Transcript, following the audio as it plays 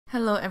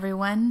Hello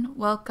everyone,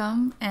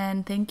 welcome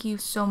and thank you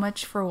so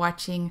much for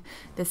watching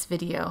this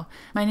video.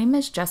 My name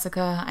is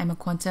Jessica. I'm a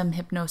quantum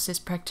hypnosis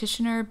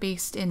practitioner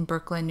based in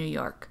Brooklyn, New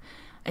York.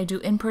 I do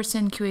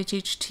in-person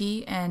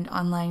QHHT and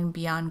online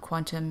beyond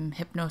quantum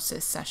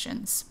hypnosis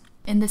sessions.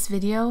 In this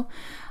video,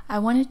 I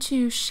wanted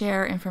to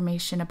share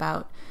information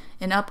about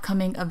an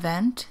upcoming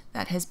event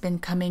that has been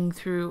coming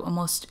through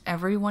almost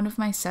every one of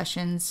my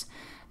sessions,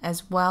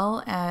 as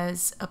well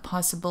as a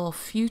possible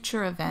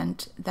future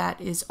event that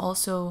is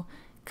also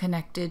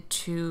connected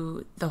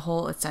to the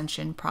whole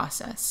Ascension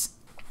process.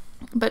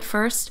 But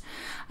first,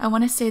 I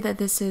want to say that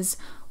this is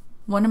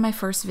one of my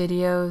first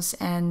videos,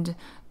 and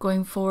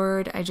going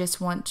forward, I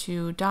just want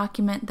to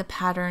document the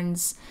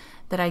patterns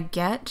that I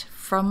get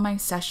from my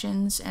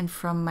sessions and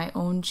from my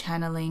own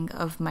channeling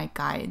of my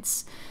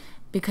guides.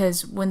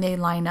 Because when they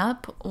line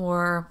up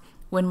or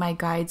when my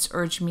guides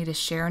urge me to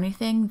share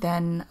anything,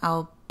 then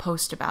I'll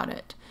post about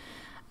it.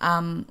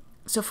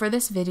 So for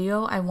this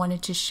video, I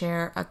wanted to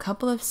share a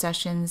couple of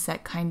sessions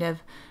that kind of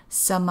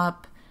sum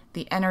up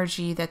the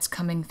energy that's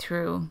coming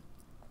through.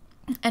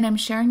 And I'm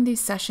sharing these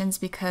sessions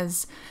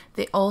because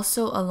they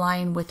also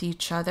align with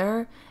each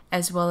other,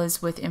 as well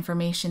as with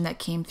information that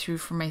came through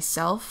for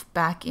myself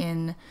back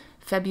in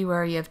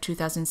February of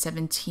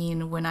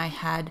 2017 when I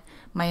had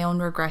my own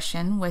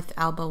regression with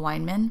Alba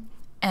Weinman.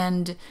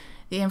 And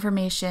the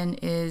information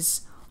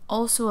is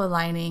also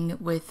aligning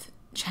with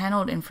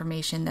channeled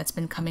information that's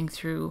been coming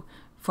through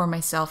for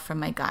myself from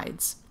my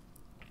guides.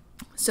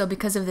 So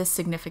because of this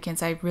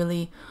significance, I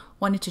really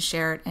wanted to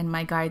share it, and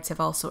my guides have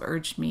also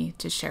urged me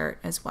to share it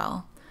as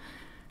well.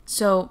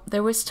 So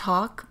there was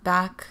talk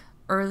back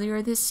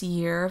earlier this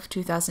year of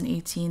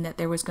 2018 that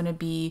there was going to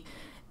be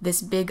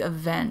this big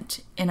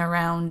event in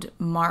around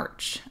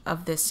March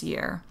of this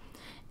year.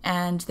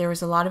 And there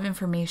was a lot of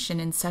information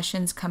and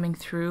sessions coming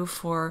through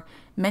for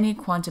many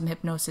quantum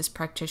hypnosis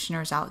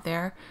practitioners out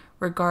there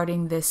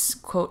regarding this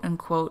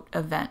quote-unquote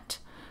event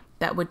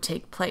that would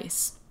take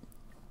place.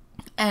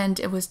 And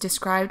it was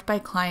described by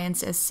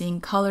clients as seeing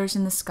colors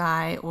in the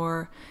sky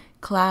or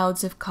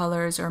clouds of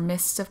colors or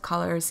mists of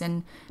colors,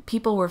 and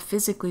people were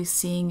physically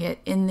seeing it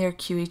in their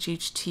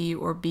QHHT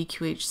or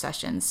BQH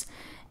sessions.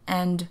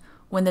 And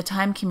when the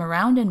time came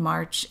around in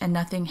March and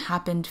nothing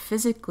happened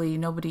physically,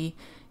 nobody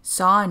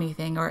saw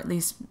anything, or at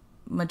least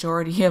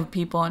majority of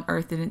people on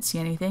Earth didn't see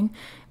anything,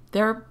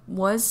 there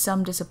was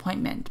some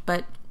disappointment.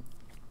 But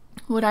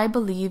what I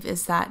believe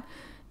is that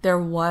there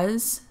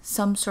was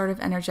some sort of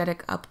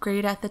energetic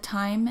upgrade at the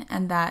time,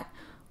 and that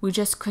we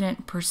just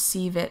couldn't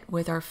perceive it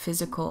with our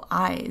physical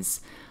eyes.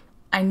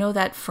 I know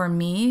that for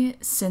me,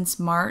 since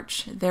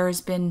March, there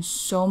has been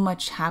so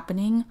much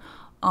happening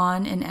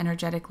on an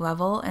energetic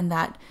level, and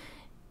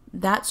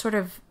that sort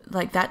of,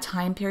 like, that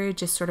time period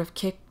just sort of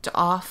kicked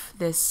off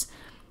this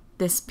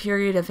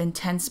period of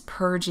intense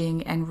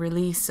purging and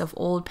release of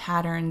old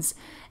patterns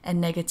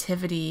and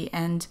negativity.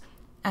 And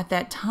at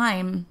that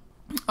time,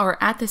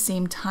 or at the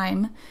same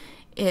time,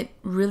 it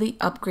really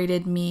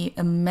upgraded me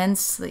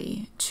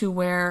immensely to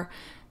where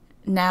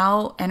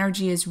now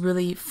energy is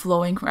really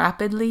flowing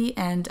rapidly,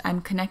 and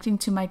I'm connecting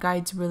to my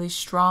guides really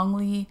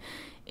strongly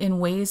in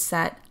ways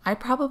that I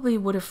probably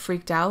would have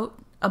freaked out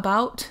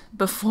about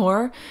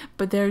before.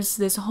 But there's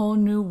this whole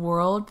new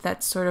world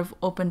that's sort of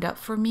opened up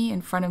for me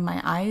in front of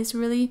my eyes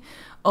really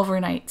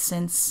overnight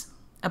since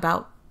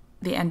about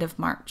the end of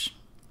March.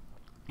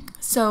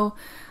 So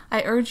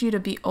I urge you to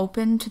be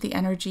open to the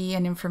energy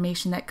and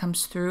information that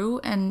comes through,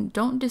 and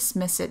don't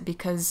dismiss it,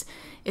 because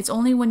it's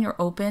only when you're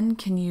open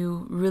can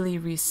you really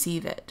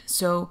receive it.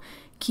 So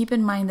keep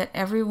in mind that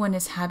everyone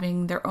is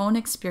having their own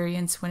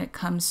experience when it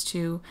comes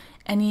to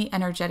any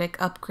energetic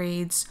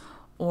upgrades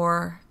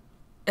or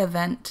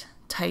event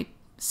type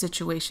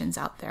situations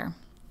out there.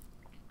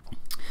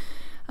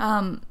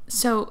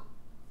 So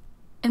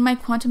in my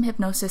quantum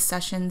hypnosis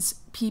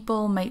sessions,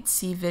 people might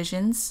see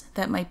visions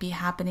that might be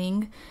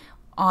happening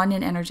on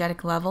an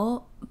energetic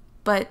level,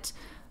 but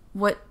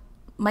what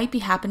might be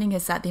happening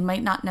is that they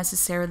might not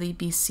necessarily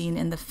be seen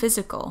in the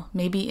physical.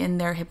 Maybe in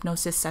their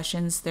hypnosis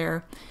sessions,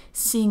 they're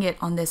seeing it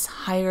on this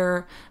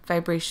higher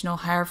vibrational,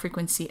 higher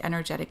frequency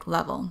energetic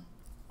level.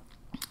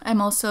 I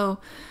also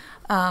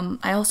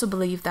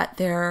believe that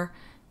there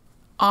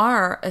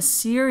are a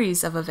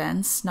series of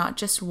events, not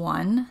just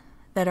one,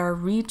 that are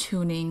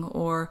retuning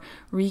or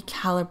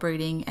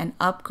recalibrating and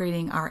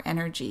upgrading our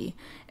energy,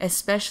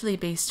 especially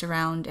based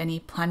around any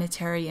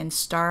planetary and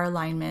star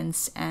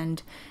alignments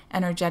and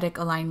energetic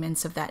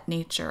alignments of that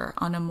nature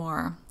on a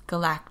more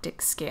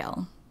galactic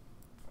scale.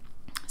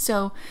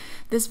 So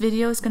this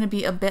video is going to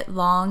be a bit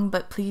long,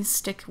 but please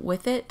stick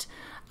with it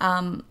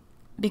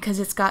because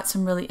it's got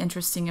some really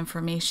interesting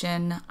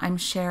information. I'm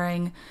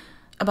sharing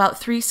about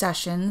 3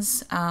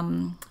 sessions,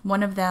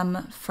 one of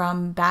them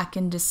from back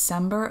in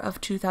December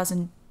of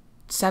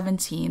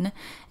 2017,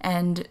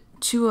 and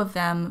 2 of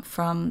them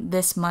from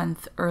this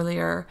month,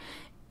 earlier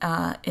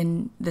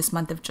in this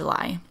month of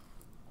July.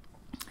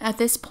 At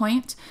this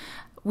point,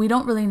 we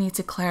don't really need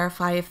to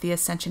clarify if the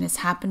ascension is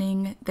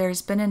happening.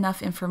 There's been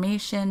enough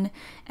information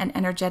and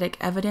energetic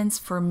evidence,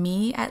 for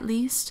me at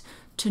least,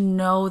 to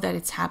know that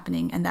it's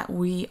happening and that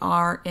we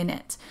are in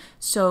it.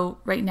 So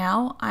right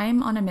now,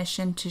 I'm on a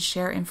mission to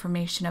share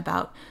information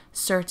about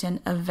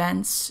certain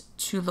events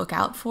to look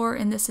out for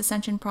in this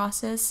ascension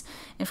process,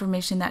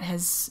 information that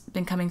has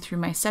been coming through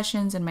my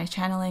sessions and my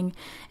channeling,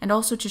 and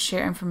also to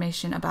share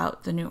information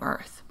about the new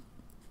earth.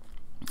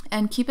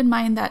 And keep in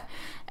mind that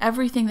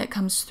everything that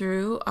comes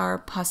through are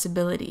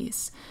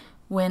possibilities.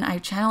 When I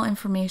channel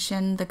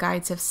information, the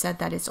guides have said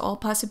that it's all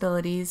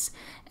possibilities,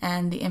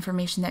 and the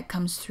information that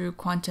comes through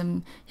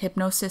quantum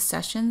hypnosis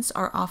sessions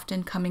are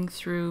often coming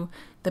through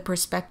the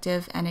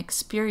perspective and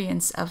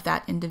experience of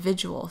that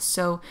individual.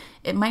 So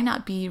it might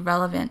not be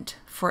relevant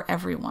for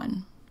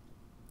everyone.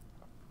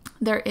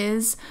 There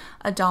is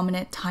a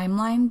dominant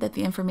timeline that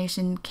the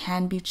information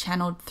can be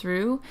channeled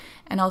through,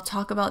 and I'll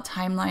talk about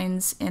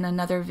timelines in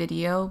another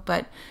video,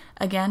 but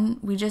again,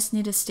 we just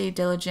need to stay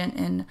diligent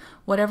in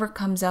whatever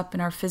comes up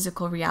in our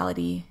physical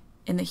reality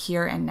in the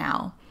here and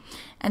now.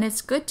 And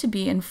it's good to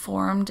be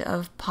informed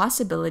of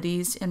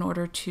possibilities in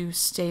order to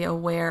stay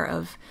aware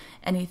of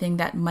anything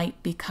that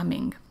might be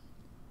coming.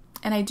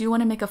 And I do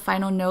want to make a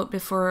final note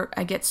before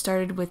I get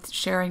started with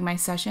sharing my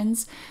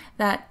sessions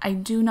that I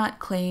do not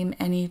claim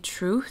any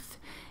truth.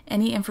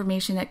 Any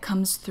information that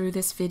comes through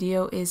this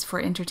video is for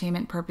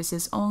entertainment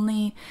purposes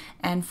only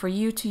and for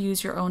you to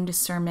use your own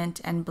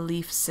discernment and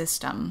belief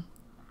system.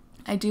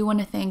 I do want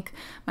to thank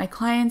my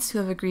clients who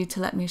have agreed to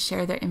let me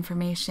share their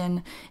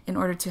information in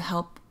order to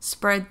help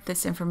spread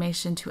this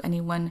information to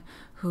anyone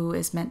who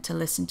is meant to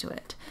listen to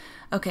it.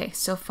 Okay,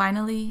 so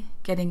finally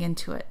getting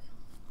into it.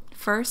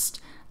 First,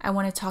 I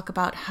want to talk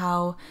about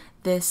how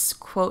this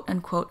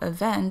quote-unquote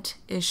event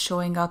is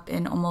showing up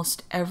in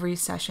almost every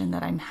session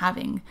that I'm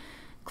having.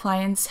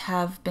 Clients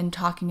have been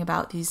talking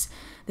about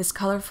this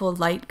colorful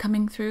light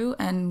coming through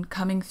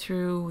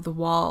the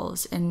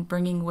walls and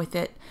bringing with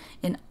it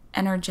an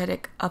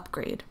energetic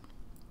upgrade.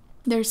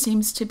 There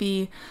seems to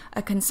be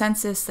a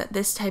consensus that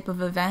this type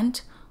of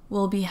event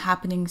will be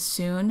happening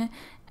soon,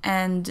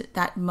 and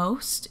that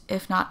most,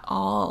 if not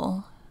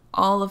all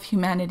of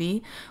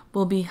humanity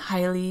will be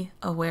highly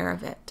aware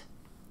of it.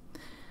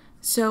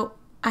 So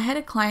I had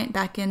a client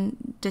back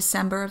in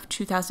December of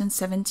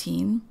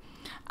 2017.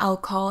 I'll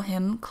call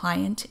him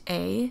Client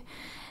A,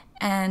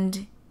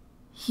 and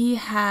he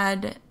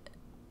had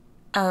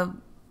a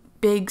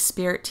big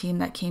spirit team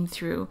that came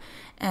through,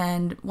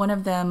 and one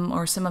of them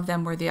or some of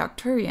them were the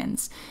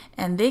Arcturians,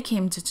 and they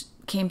came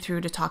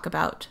through to talk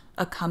about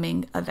a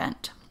coming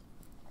event.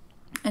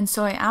 And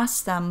so I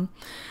asked them,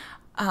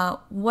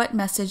 what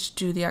message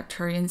do the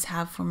Arcturians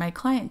have for my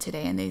client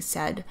today? And they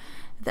said,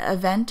 the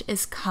event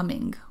is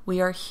coming. We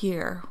are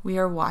here. We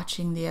are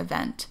watching the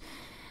event.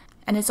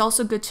 And it's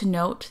also good to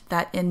note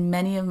that in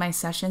many of my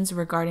sessions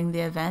regarding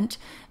the event,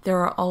 there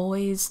are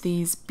always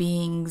these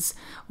beings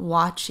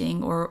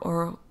watching,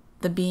 or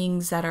the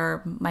beings that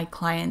are my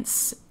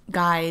clients'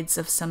 guides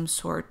of some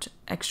sort,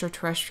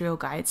 extraterrestrial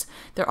guides.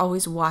 They're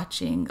always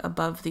watching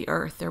above the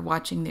earth. They're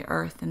watching the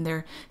earth, and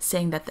they're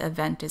saying that the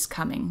event is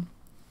coming.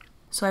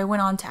 So I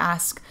went on to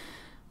ask,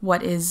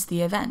 what is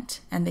the event?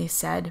 And they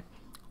said,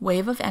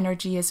 wave of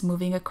energy is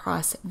moving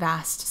across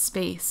vast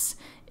space.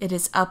 It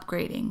is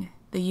upgrading.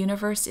 The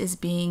universe is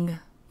being ...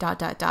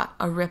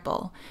 a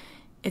ripple.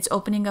 It's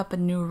opening up a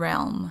new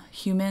realm.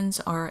 Humans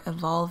are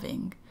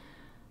evolving.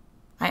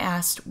 I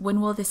asked,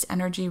 when will this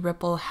energy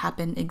ripple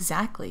happen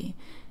exactly?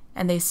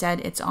 And they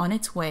said, it's on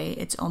its way.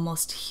 It's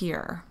almost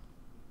here.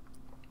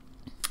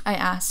 I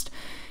asked,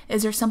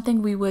 is there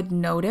something we would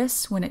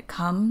notice when it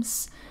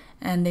comes?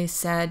 And they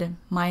said,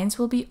 minds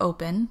will be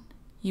open.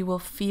 You will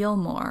feel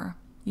more.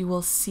 You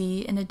will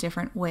see in a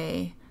different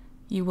way.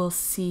 You will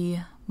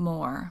see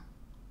more.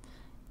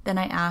 Then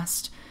I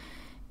asked,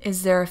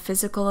 is there a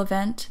physical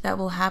event that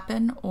will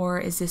happen, or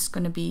is this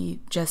going to be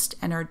just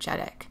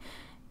energetic?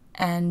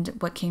 And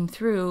what came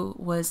through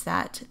was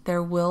that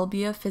there will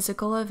be a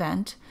physical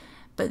event,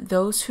 but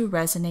those who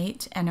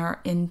resonate and are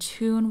in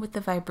tune with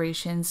the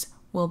vibrations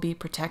will be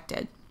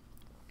protected.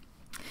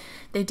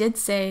 They did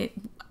say,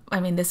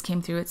 this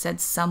came through, it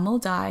said some will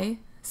die,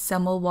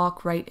 some will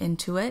walk right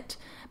into it,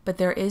 but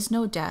there is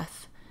no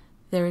death.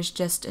 There is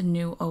just a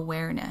new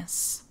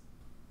awareness.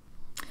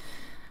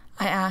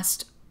 I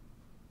asked,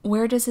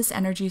 where does this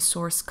energy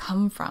source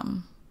come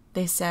from?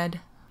 They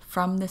said,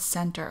 from the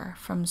center,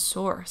 from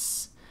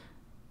source.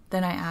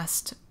 Then I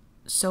asked,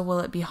 so will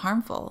it be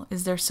harmful?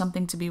 Is there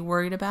something to be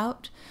worried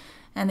about?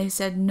 And they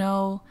said,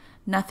 no,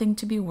 nothing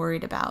to be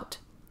worried about.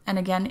 And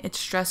again, it's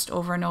stressed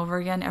over and over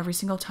again. Every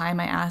single time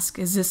I ask,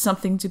 is this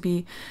something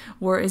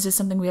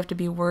we have to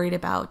be worried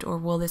about, or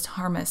will this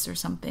harm us or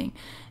something?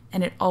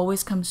 And it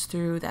always comes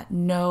through that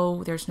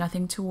no, there's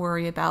nothing to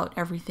worry about.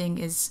 Everything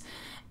is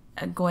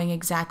going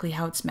exactly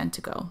how it's meant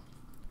to go.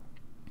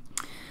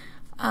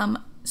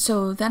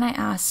 So then I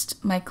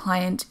asked my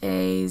client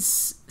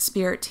A's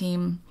spirit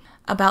team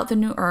about the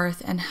new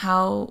earth and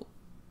how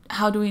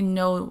do we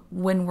know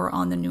when we're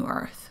on the new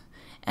earth?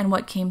 And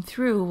what came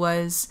through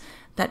was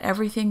that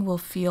everything will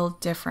feel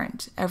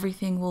different.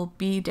 Everything will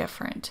be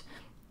different.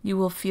 You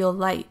will feel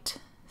light.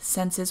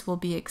 Senses will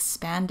be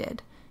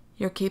expanded.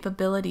 Your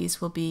capabilities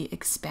will be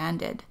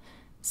expanded.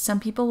 Some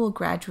people will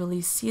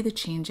gradually see the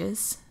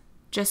changes,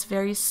 just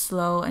very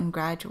slow and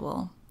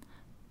gradual.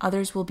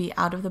 Others will be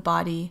out of the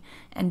body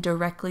and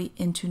directly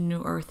into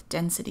New Earth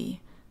density.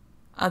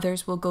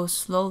 Others will go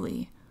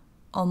slowly,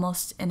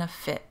 almost in a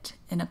fit,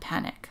 in a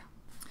panic.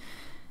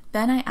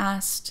 Then I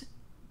asked,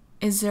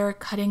 is there a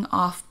cutting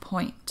off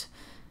point?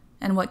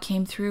 And what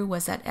came through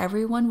was that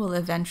everyone will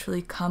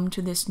eventually come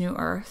to this New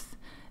Earth.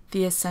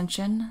 The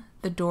Ascension,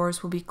 the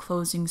doors will be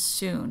closing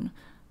soon.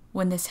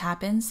 When this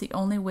happens, the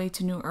only way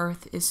to New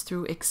Earth is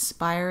through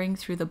expiring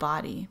through the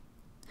body.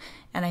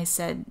 And I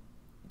said,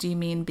 do you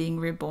mean being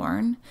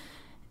reborn?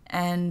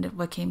 And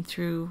what came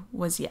through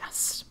was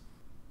yes.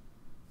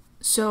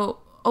 So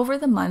over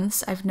the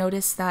months, I've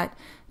noticed that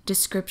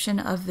description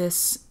of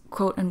this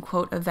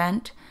quote-unquote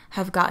event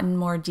have gotten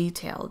more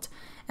detailed.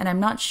 And I'm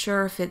not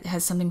sure if it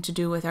has something to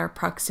do with our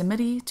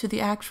proximity to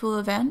the actual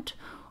event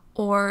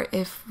or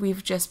if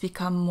we've just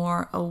become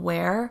more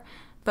aware.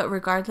 But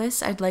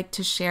regardless, I'd like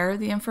to share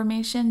the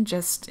information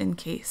just in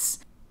case.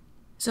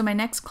 So my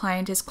next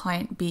client is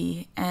client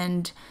B,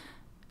 and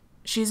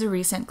she's a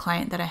recent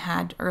client that I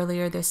had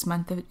earlier this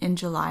month in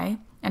July,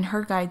 and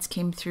her guides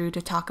came through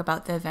to talk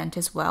about the event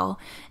as well,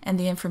 and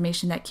the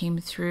information that came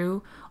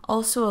through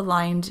also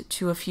aligned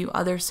to a few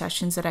other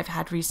sessions that I've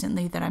had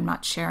recently that I'm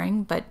not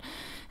sharing, but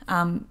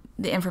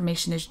the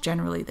information is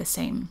generally the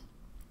same.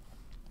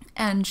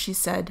 And she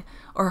said,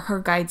 or her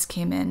guides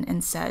came in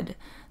and said,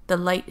 the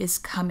light is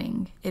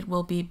coming. It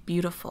will be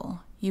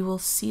beautiful. You will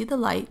see the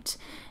light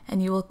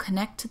and you will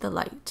connect to the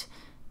light.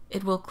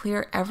 It will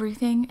clear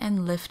everything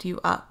and lift you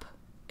up.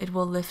 It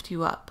will lift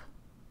you up.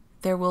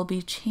 There will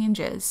be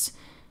changes,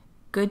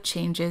 good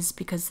changes,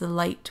 because the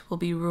light will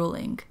be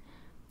ruling.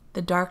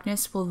 The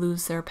darkness will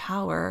lose their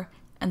power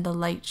and the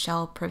light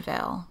shall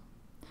prevail.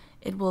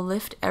 It will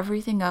lift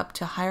everything up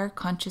to higher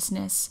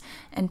consciousness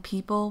and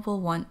people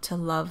will want to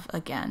love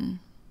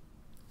again.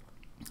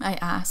 I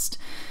asked,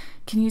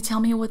 can you tell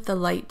me what the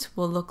light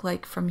will look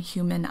like from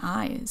human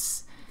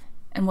eyes?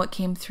 And what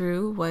came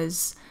through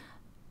was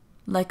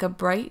like a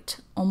bright,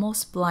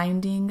 almost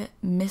blinding,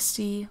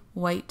 misty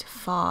white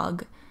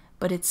fog,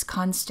 but it's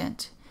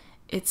constant.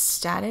 It's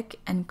static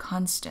and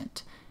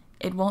constant.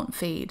 It won't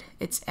fade.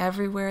 It's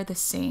everywhere the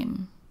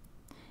same.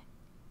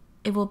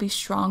 It will be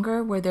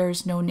stronger where there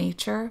is no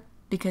nature,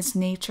 because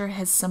nature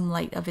has some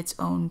light of its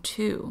own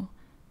too.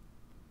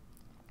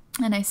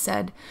 And I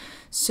said,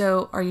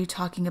 so are you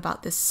talking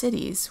about the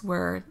cities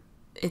where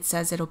it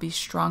says it'll be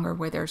stronger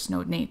where there's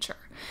no nature?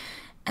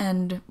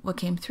 And what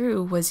came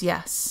through was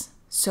yes.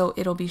 So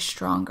it'll be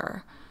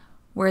stronger.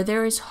 Where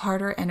there is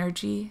harder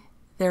energy,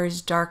 there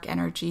is dark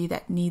energy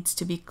that needs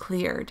to be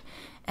cleared,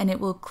 and it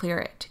will clear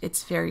it.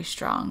 It's very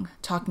strong.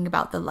 Talking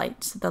about the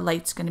light. The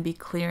light's going to be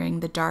clearing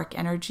the dark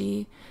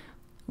energy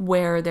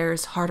where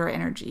there's harder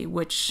energy,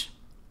 which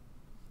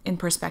in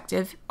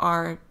perspective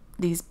are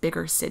these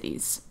bigger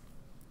cities.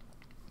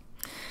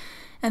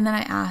 And then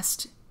I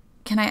asked,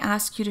 can I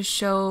ask you to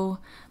show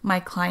my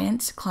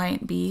client,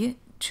 client B,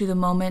 to the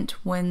moment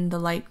when the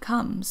light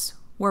comes?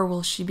 Where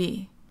will she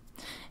be?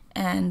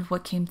 And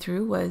what came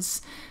through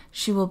was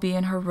she will be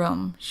in her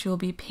room. She will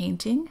be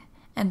painting,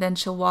 and then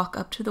she'll walk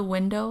up to the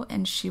window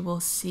and she will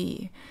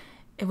see.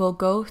 It will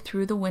go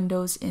through the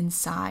windows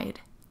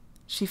inside.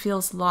 She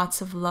feels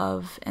lots of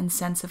love and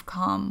sense of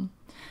calm.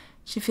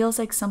 She feels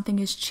like something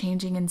is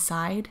changing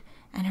inside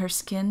and her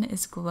skin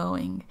is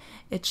glowing.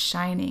 It's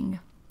shining.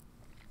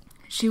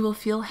 She will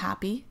feel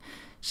happy.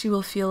 She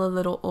will feel a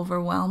little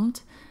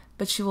overwhelmed,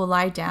 but she will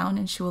lie down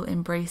and she will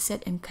embrace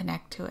it and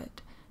connect to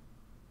it.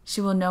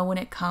 She will know when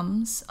it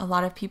comes. A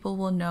lot of people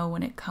will know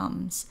when it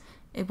comes.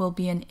 It will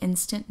be an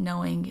instant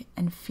knowing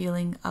and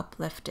feeling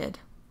uplifted.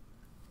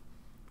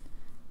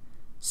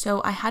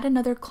 So I had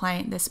another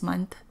client this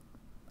month.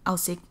 I'll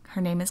say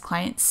her name is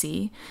Client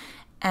C,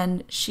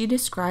 and she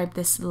described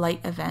this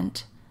light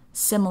event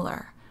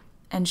similar,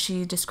 and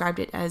she described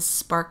it as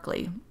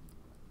sparkly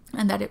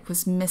and that it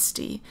was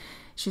misty.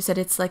 She said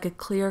it's like a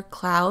clear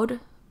cloud,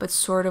 but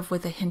sort of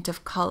with a hint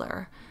of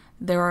color.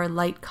 There are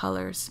light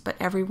colors, but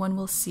everyone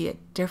will see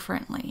it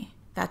differently.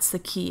 That's the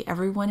key.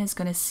 Everyone is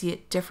going to see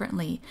it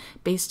differently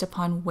based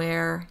upon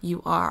where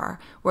you are,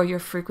 where your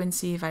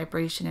frequency,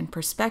 vibration, and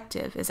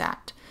perspective is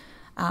at.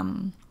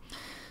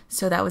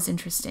 So that was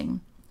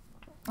interesting.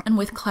 And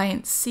with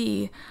Client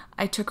C,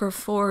 I took her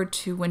forward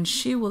to when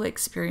she will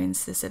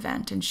experience this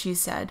event. And she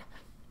said,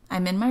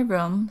 I'm in my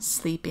room,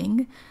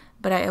 sleeping,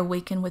 but I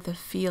awaken with a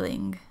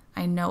feeling.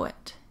 I know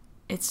it.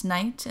 It's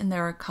night and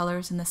there are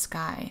colors in the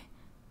sky.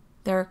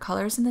 There are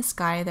colors in the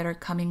sky that are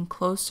coming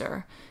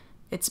closer.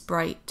 It's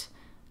bright.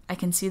 I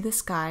can see the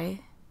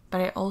sky,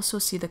 but I also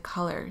see the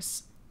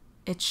colors.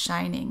 It's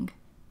shining.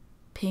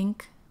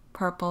 Pink,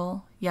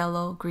 purple,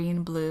 yellow,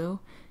 green, blue.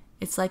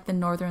 It's like the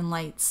northern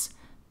lights.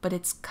 But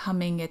it's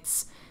coming,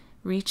 it's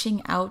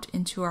reaching out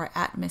into our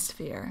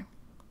atmosphere.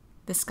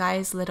 The sky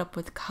is lit up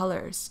with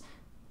colors.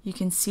 You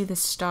can see the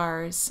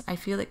stars. I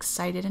feel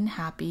excited and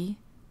happy.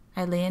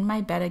 I lay in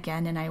my bed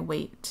again and I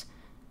wait.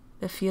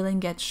 The feeling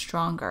gets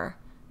stronger.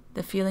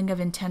 the feeling of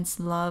intense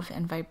love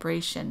and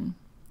vibration.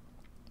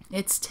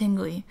 It's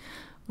tingly.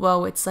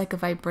 Whoa, it's like a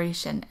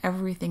vibration.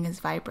 Everything is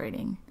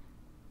vibrating.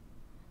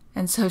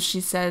 And so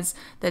she says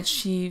that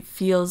she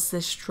feels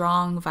this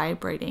strong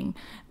vibrating,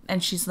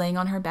 and she's laying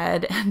on her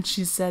bed, and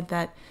she said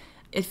that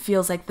it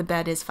feels like the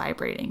bed is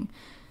vibrating.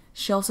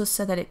 She also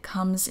said that it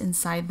comes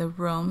inside the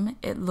room.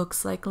 It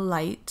looks like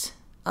light,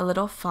 a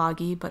little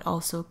foggy, but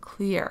also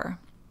clear.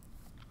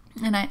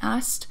 And I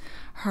asked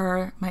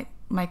her,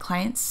 my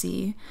client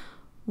C,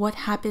 what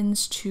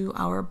happens to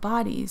our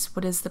bodies?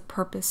 What is the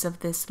purpose of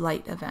this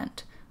light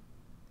event?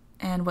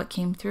 And what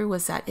came through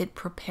was that it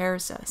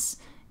prepares us.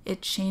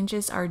 It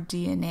changes our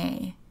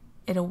DNA.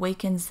 It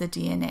awakens the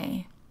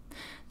DNA.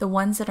 The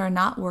ones that are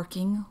not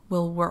working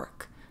will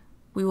work.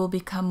 We will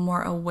become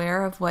more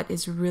aware of what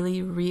is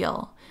really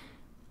real.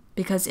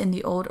 Because in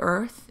the old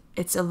earth,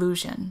 it's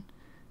illusion.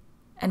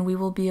 And we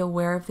will be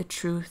aware of the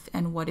truth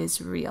and what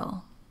is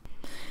real.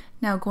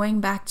 Now,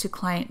 going back to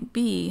client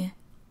B,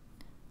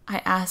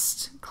 I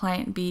asked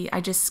client B,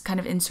 I just kind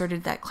of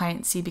inserted that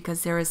client C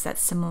because there is that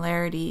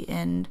similarity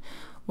in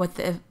what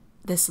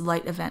this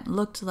light event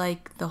looked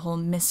like, the whole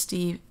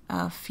misty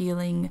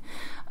feeling,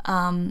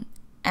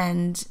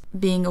 and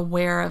being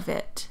aware of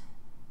it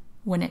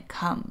when it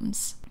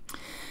comes.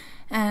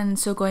 And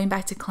so going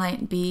back to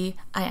client B,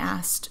 I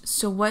asked,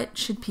 so what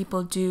should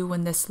people do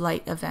when this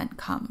light event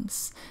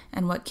comes?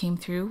 And what came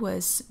through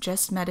was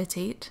just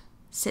meditate,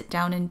 sit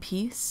down in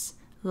peace,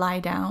 lie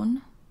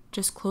down,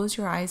 just close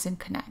your eyes and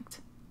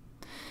connect.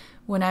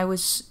 When I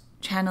was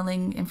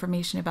channeling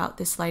information about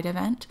this light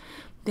event,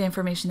 the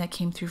information that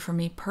came through for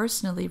me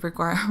personally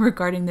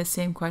regarding the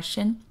same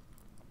question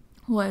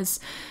was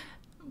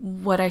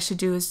what I should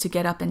do is to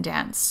get up and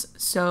dance.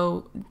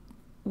 So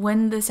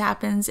when this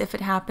happens, if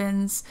it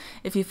happens,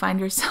 if you find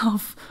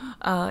yourself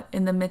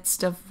in the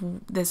midst of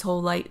this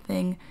whole light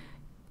thing,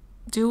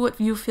 do what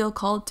you feel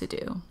called to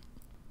do.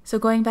 So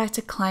going back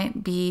to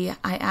client B,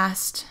 I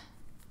asked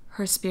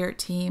her spirit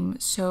team,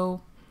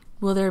 so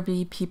will there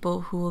be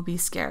people who will be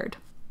scared?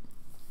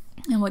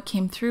 And what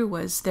came through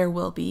was there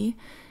will be.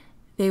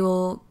 They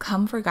will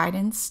come for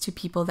guidance to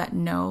people that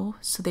know,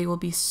 so they will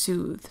be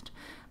soothed.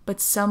 But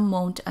some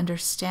won't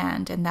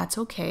understand, and that's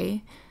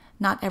okay.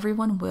 Not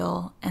everyone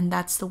will, and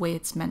that's the way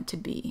it's meant to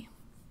be.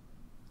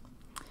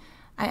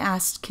 I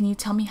asked, can you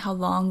tell me how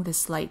long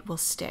this light will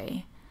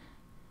stay?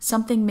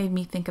 Something made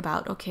me think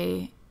about,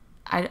 okay,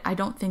 I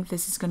don't think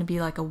this is going to be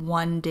like a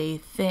one-day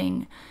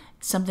thing.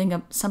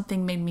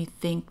 Something made me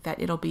think that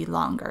it'll be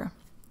longer.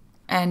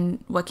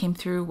 And what came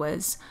through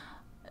was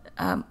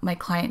my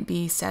client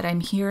B said,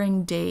 I'm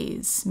hearing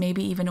days,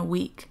 maybe even a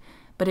week,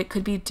 but it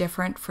could be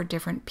different for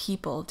different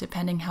people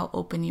depending how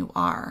open you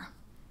are.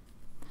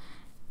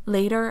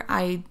 Later,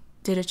 I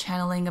did a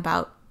channeling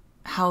about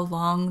how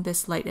long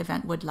this light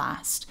event would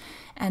last.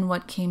 And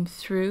what came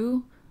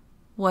through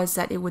was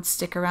that it would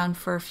stick around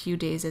for a few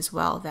days as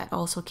well. That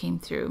also came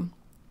through.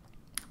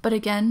 But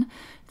again,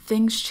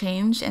 things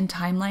change and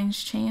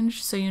timelines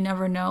change, so you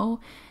never know.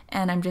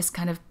 And I'm just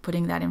kind of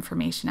putting that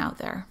information out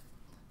there.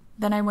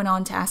 Then I went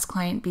on to ask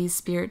client B's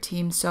spirit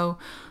team, so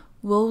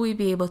will we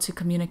be able to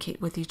communicate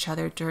with each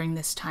other during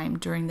this time,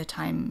 during the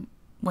time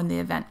when the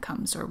event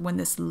comes, or when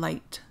this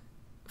light,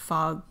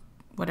 fog,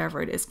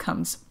 whatever it is,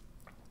 comes?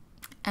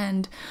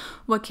 And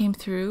what came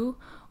through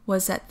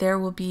was that there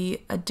will be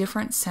a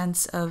different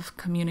sense of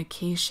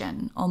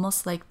communication,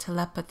 almost like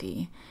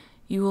telepathy.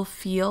 You will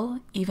feel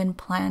even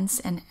plants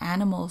and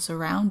animals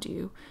around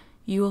you.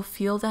 You will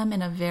feel them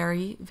in a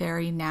very,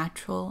 very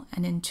natural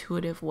and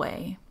intuitive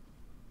way.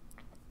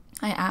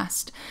 I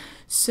asked,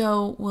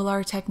 so will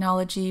our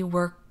technology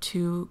work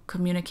to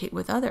communicate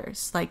with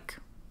others? Like,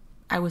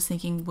 I was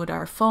thinking, would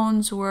our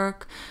phones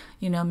work?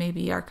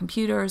 Maybe our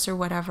computers or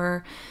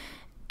whatever.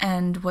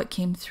 And what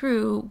came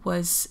through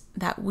was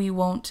that we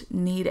won't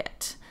need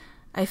it.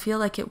 I feel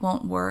like it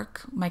won't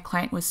work. My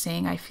client was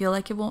saying, I feel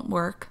like it won't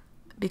work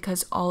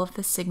because all of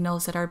the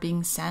signals that are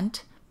being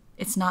sent,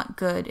 it's not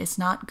good. It's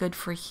not good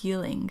for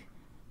healing.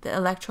 The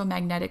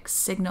electromagnetic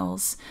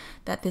signals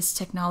that this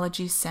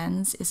technology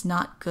sends is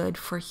not good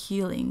for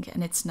healing,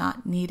 and it's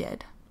not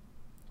needed.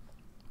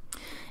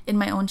 In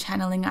my own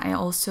channeling, I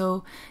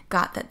also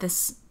got that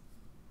this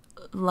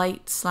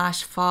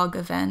light/fog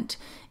event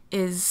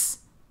is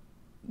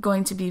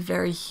going to be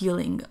very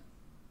healing.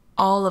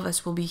 All of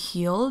us will be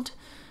healed.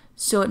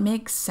 So it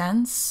makes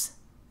sense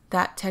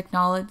that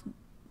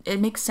it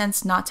makes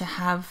sense not to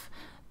have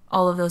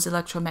all of those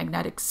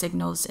electromagnetic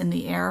signals in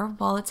the air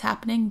while it's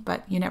happening,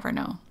 but you never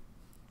know.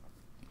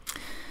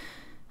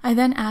 I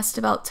then asked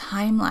about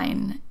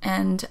timeline,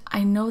 and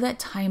I know that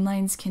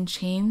timelines can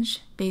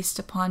change based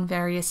upon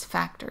various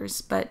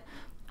factors, but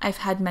I've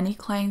had many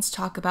clients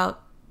talk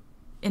about,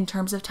 in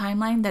terms of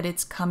timeline, that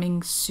it's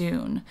coming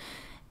soon.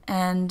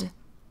 And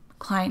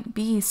client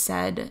B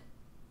said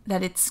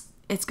that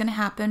it's going to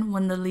happen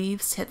when the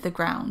leaves hit the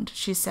ground.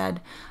 She said,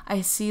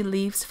 I see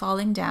leaves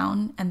falling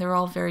down and they're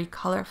all very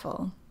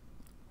colorful.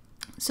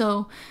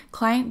 So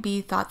client B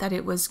thought that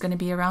it was going to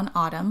be around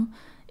autumn.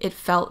 It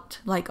felt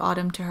like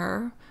autumn to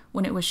her,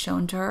 when it was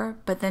shown to her.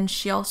 But then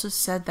she also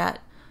said that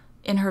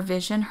in her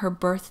vision, her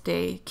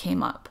birthday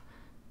came up.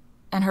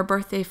 And her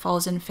birthday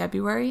falls in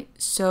February.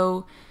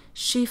 So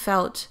she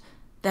felt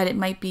that it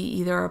might be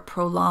either a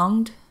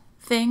prolonged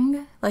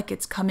thing, like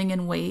it's coming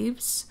in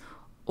waves,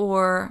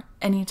 or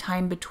any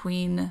time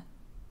between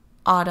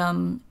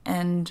autumn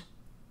and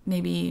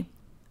maybe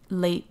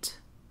late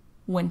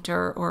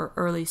winter or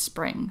early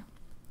spring.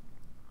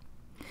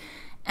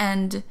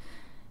 And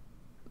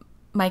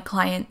my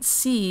client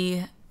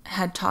C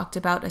had talked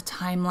about a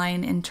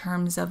timeline in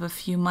terms of a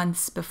few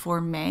months before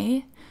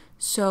May.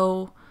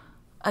 So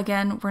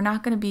again, we're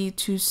not going to be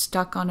too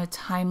stuck on a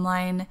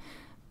timeline,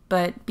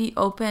 but be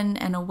open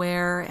and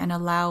aware and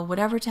allow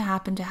whatever to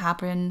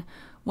happen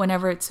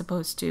whenever it's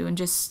supposed to, and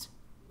just,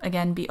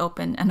 again, be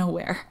open and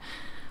aware.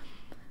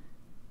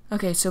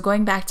 Okay, so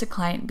going back to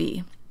client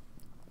B,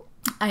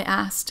 I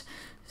asked,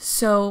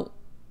 so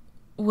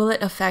will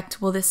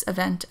this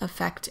event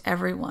affect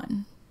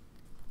everyone?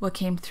 What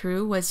came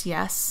through was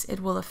yes, it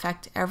will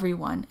affect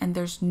everyone, and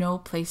there's no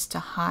place to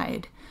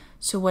hide.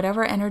 So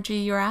whatever energy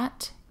you're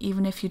at,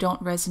 even if you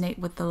don't resonate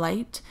with the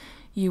light,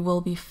 you will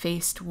be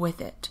faced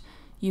with it.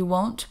 You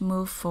won't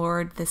move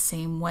forward the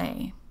same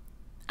way.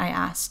 I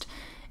asked,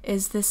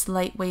 is this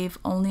light wave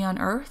only on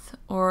Earth,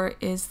 or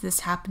is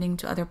this happening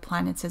to other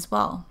planets as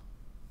well?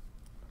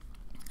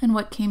 And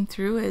what came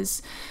through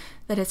is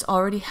that it's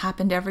already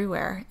happened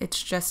everywhere.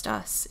 It's just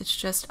us. It's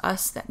just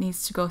us that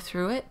needs to go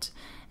through it,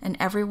 and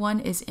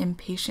everyone is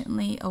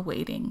impatiently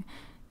awaiting.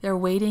 They're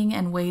waiting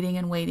and waiting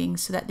and waiting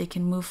so that they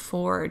can move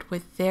forward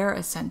with their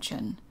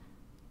ascension.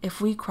 If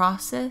we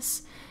cross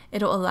this,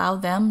 it'll allow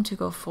them to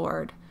go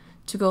forward,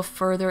 to go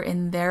further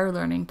in their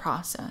learning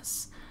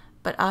process.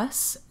 But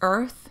us,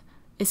 Earth,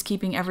 is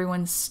keeping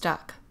everyone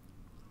stuck.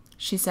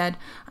 She said,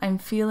 I'm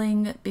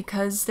feeling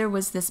because there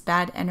was this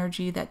bad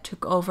energy that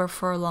took over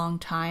for a long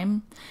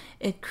time,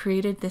 it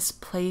created this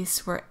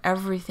place where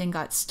everything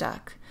got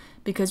stuck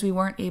because we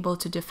weren't able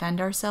to defend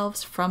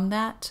ourselves from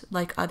that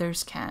like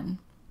others can.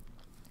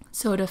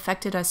 So it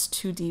affected us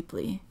too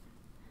deeply.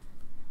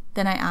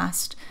 Then I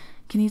asked,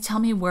 can you tell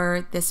me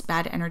where this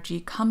bad energy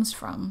comes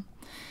from?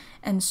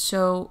 And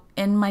so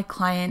in my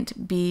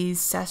client B's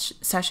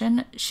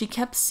session, she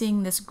kept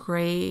seeing this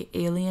gray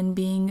alien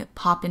being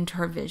pop into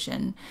her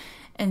vision.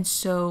 And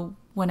so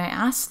when I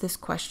asked this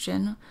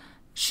question,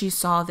 she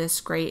saw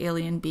this gray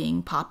alien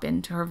being pop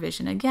into her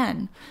vision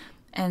again.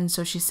 And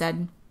so she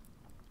said,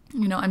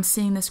 I'm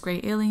seeing this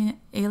gray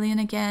alien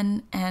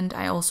again, and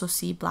I also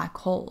see black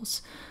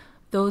holes.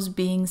 Those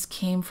beings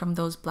came from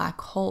those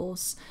black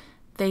holes.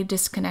 They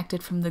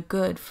disconnected from the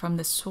good, from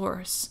the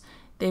source.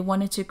 They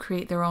wanted to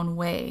create their own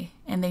way,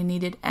 and they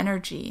needed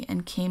energy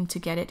and came to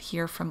get it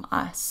here from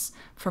us,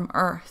 from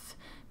Earth,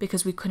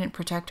 because we couldn't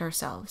protect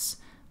ourselves.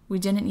 We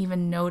didn't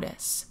even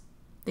notice.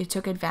 They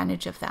took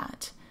advantage of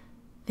that.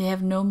 They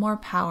have no more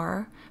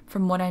power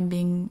from what I'm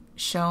being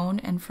shown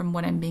and from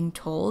what I'm being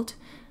told.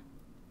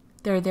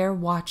 They're there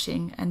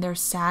watching, and they're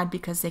sad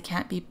because they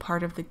can't be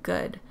part of the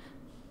good.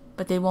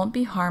 But they won't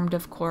be harmed,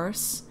 of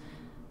course.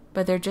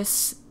 But they're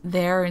just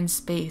there in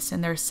space,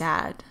 and they're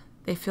sad.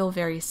 They feel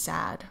very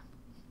sad.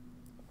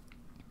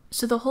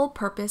 So the whole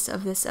purpose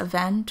of this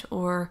event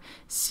or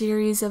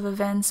series of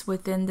events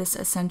within this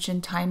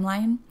Ascension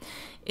timeline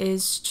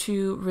is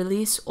to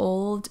release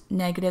old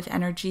negative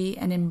energy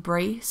and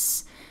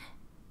embrace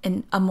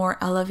a more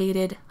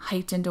elevated,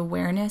 heightened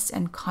awareness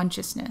and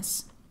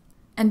consciousness.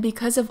 And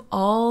because of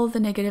all the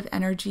negative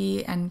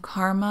energy and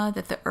karma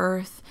that the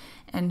Earth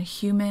and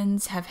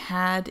humans have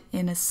had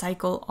in a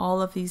cycle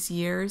all of these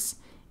years,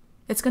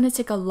 it's going to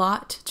take a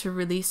lot to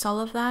release all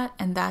of that,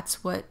 and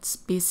that's what's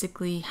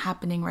basically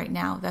happening right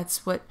now.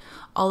 That's what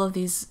all of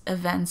these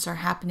events are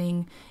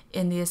happening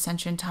in the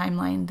Ascension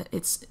timeline.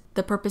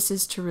 The purpose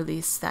is to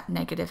release that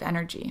negative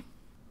energy.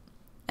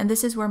 And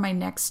this is where my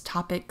next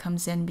topic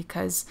comes in,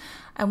 because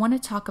I want to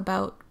talk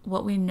about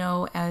what we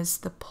know as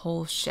the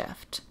pole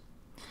shift.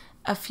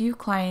 A few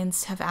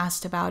clients have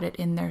asked about it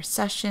in their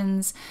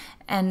sessions,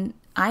 and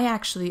I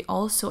actually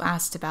also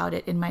asked about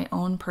it in my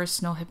own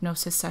personal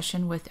hypnosis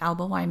session with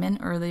Alba Wyman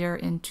earlier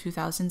in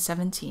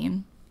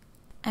 2017.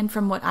 And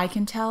from what I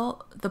can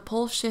tell, the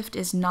pole shift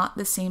is not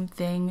the same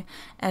thing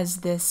as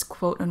this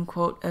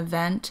quote-unquote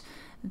event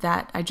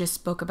that I just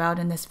spoke about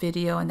in this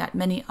video and that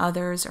many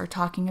others are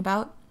talking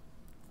about.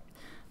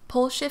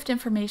 Pole shift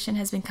information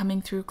has been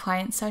coming through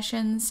client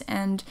sessions,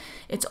 and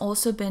it's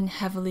also been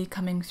heavily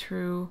coming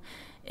through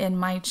in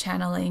my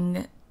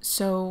channeling.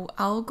 So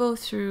I'll go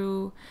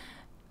through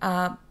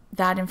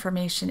that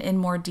information in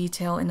more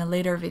detail in a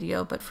later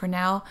video. But for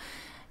now,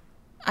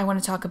 I want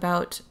to talk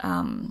about,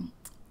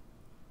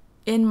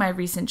 in my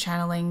recent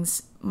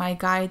channelings, my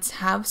guides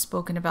have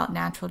spoken about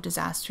natural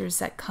disasters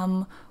that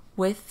come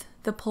with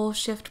the pole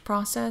shift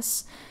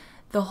process.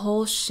 The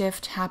whole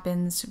shift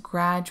happens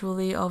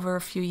gradually over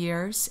a few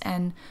years,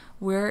 and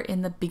we're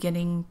in the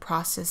beginning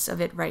process of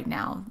it right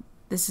now.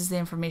 This is the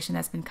information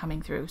that's been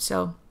coming through.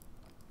 So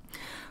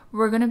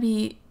we're going to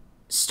be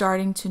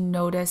starting to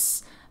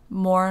notice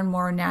more and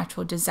more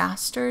natural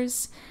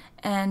disasters,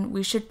 and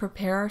we should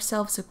prepare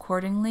ourselves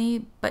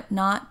accordingly, but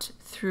not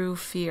through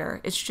fear.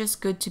 It's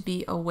just good to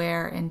be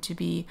aware and to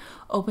be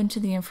open to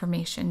the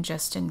information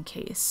just in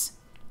case.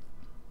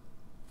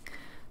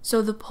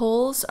 So the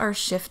poles are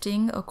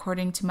shifting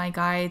according to my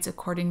guides,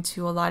 according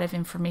to a lot of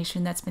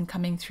information that's been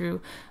coming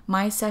through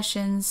my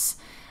sessions.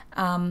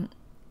 And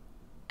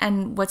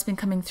what's been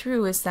coming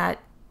through is that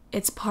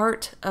it's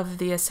part of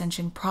the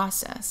ascension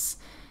process.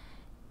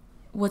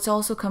 What's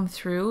also come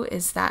through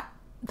is that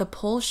the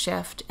pole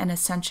shift and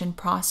ascension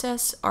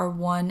process are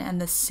one and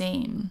the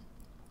same.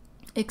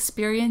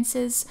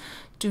 Experiences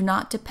do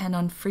not depend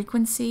on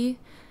frequency.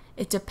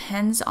 It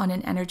depends on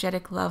an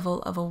energetic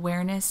level of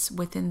awareness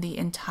within the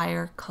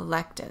entire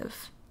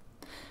collective.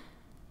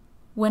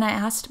 When I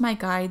asked my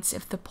guides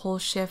if the pole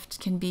shift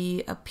can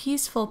be a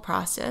peaceful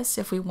process,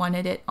 if we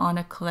wanted it on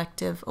a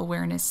collective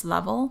awareness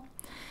level,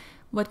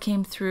 what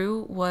came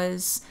through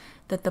was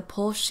that the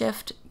pole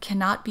shift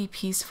cannot be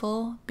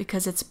peaceful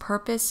because its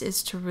purpose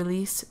is to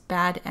release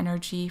bad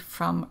energy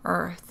from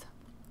Earth.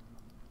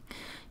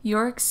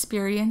 Your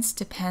experience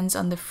depends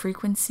on the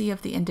frequency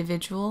of the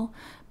individual,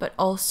 but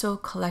also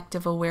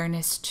collective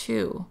awareness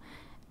too.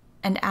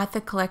 And at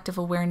the collective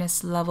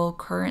awareness level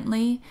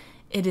currently,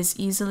 it is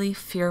easily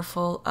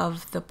fearful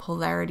of the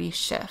polarity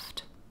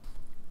shift.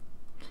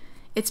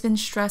 It's been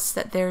stressed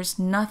that there's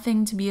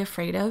nothing to be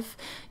afraid of.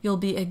 You'll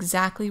be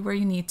exactly where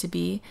you need to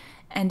be.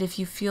 And if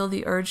you feel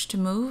the urge to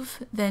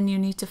move, then you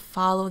need to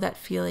follow that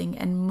feeling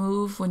and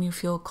move when you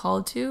feel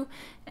called to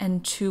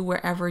and to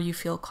wherever you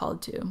feel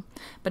called to.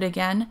 But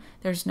again,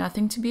 there's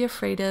nothing to be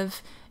afraid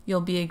of.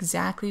 You'll be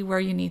exactly where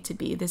you need to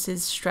be. This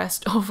is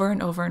stressed over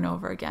and over and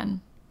over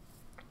again.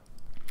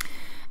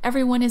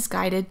 Everyone is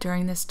guided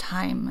during this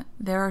time.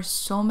 There are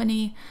so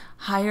many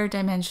higher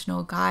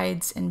dimensional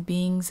guides and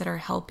beings that are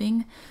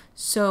helping.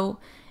 So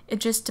it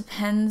just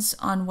depends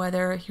on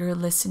whether you're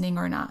listening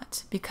or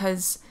not,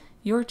 because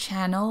your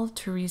channel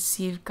to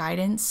receive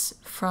guidance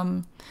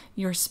from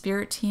your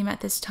spirit team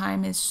at this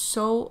time is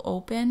so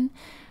open.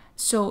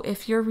 So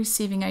if you're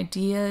receiving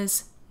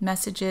ideas,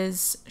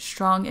 messages,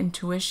 strong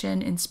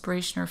intuition,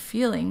 inspiration, or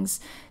feelings,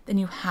 then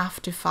you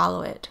have to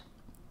follow it.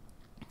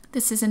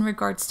 This is in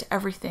regards to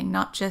everything,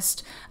 not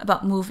just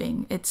about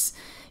moving.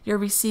 You're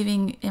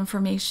receiving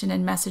information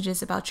and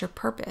messages about your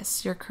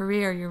purpose, your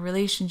career, your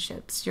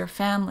relationships, your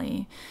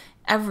family,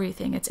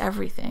 everything. It's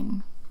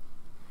everything.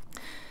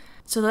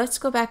 So let's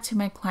go back to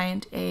my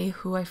client A,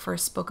 who I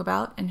first spoke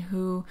about and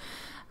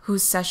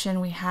whose session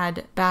we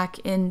had back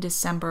in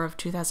December of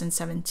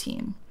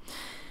 2017.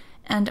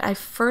 And I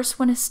first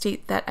want to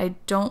state that I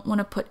don't want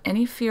to put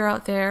any fear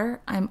out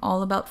there. I'm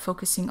all about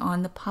focusing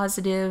on the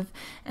positive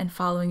and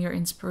following your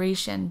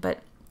inspiration. But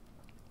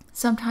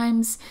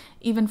sometimes,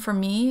 even for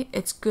me,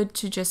 it's good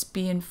to just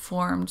be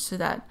informed so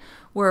that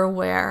we're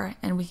aware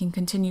and we can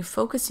continue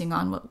focusing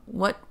on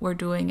what we're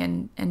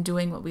doing and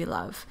doing what we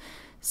love.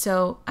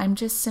 So I'm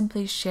just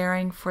simply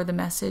sharing for the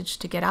message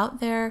to get out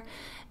there,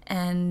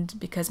 and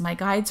because my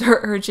guides are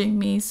urging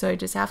me, so I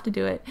just have to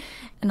do it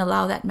and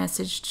allow that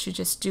message to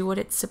just do what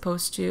it's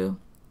supposed to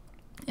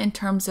in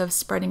terms of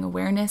spreading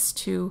awareness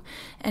to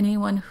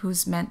anyone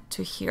who's meant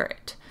to hear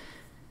it.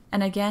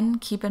 And again,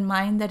 keep in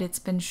mind that it's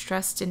been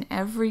stressed in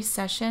every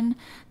session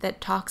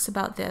that talks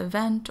about the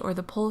event or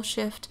the pole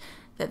shift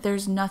that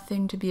there's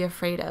nothing to be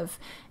afraid of.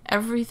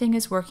 Everything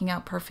is working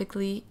out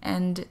perfectly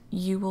and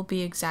you will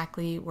be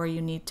exactly where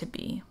you need to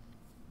be.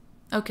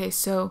 Okay,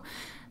 so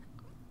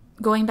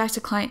going back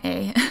to client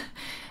A,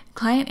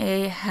 client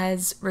A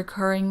has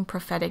recurring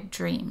prophetic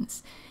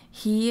dreams.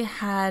 He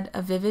had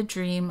a vivid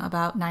dream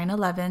about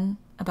 9/11,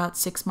 about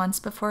 6 months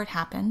before it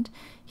happened.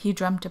 He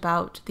dreamt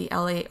about the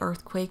LA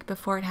earthquake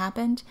before it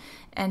happened,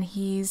 and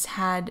he's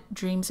had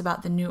dreams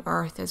about the new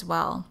earth as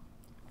well.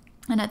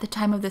 And at the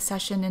time of the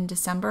session in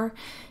December,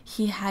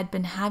 he had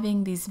been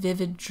having these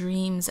vivid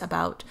dreams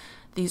about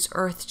these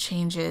earth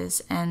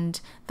changes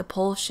and the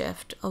pole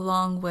shift,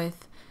 along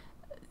with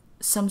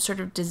some sort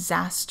of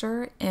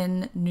disaster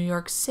in New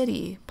York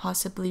City,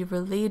 possibly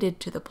related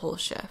to the pole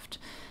shift.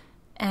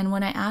 And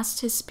when I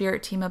asked his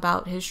spirit team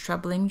about his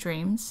troubling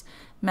dreams,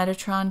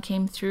 Metatron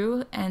came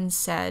through and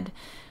said,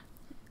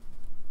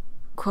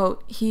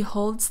 quote, "He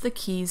holds the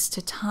keys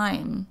to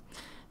time.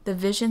 The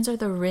visions are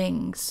the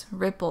rings,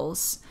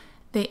 ripples.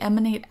 They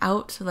emanate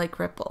out like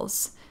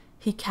ripples.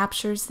 He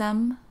captures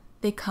them.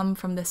 They come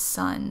from the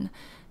sun.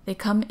 They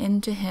come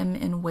into him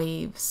in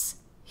waves.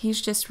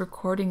 He's just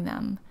recording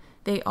them.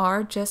 They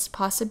are just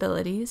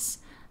possibilities.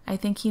 I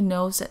think he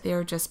knows that they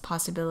are just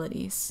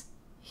possibilities.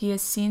 He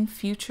has seen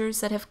futures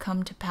that have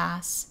come to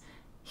pass.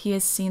 He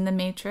has seen the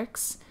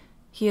matrix.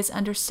 He is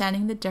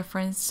understanding the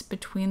difference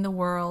between the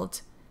world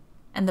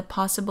and the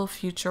possible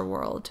future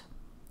world.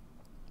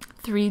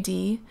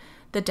 3D,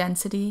 the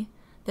density,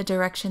 the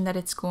direction that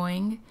it's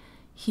going,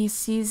 he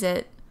sees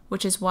it,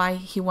 which is why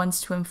he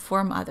wants to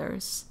inform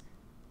others.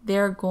 They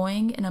are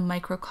going in a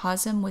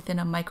microcosm within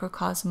a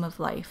microcosm of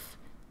life.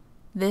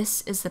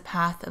 This is the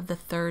path of the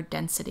third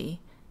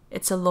density.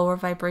 It's a lower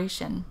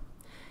vibration.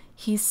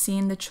 He's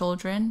seen the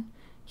children.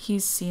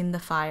 He's seen the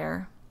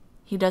fire.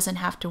 He doesn't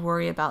have to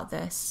worry about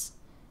this.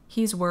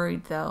 He's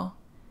worried, though.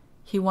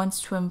 He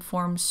wants to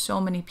inform so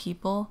many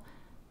people,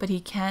 but he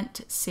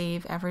can't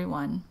save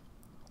everyone.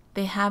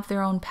 They have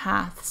their own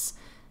paths.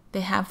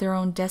 They have their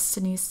own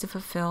destinies to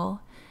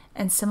fulfill,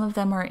 and some of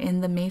them are in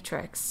the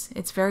matrix.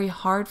 It's very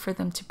hard for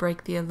them to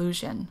break the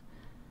illusion.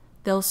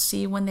 They'll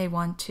see when they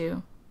want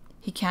to.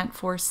 He can't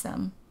force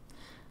them.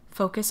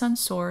 Focus on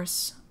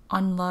source,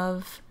 on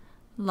love,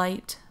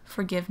 light,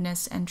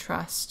 forgiveness, and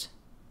trust.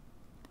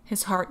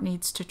 His heart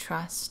needs to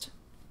trust.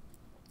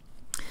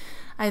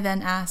 I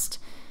then asked,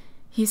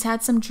 he's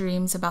had some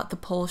dreams about the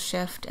pole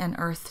shift and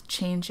earth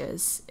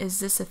changes. Is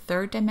this a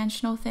third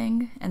dimensional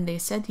thing? And they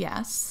said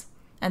yes.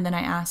 And then I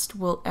asked,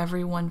 will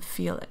everyone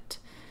feel it?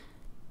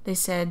 They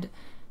said,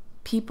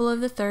 people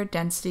of the third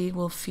density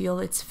will feel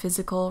its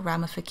physical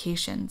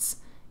ramifications.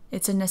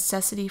 It's a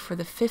necessity for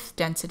the fifth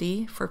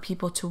density for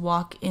people to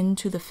walk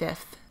into the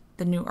fifth,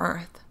 the new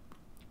earth.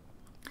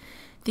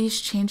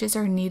 These changes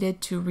are needed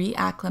to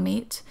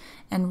reacclimate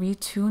and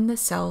retune the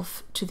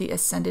self to the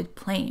ascended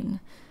plane.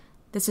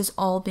 This is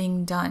all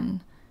being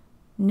done.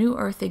 New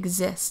earth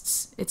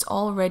exists. It's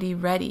already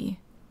ready.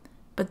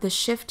 But the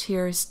shift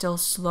here is still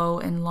slow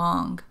and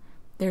long.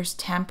 There's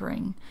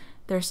tampering.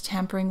 There's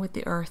tampering with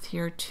the earth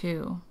here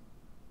too.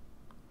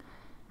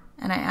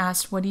 And I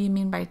asked, what do you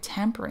mean by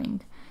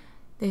tampering?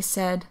 They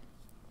said,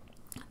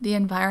 the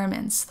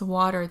environments, the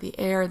water, the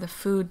air, the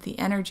food, the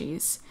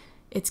energies,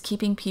 it's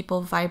keeping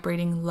people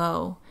vibrating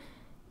low.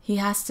 He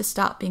has to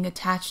stop being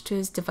attached to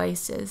his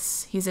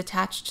devices. He's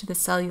attached to the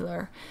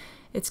cellular.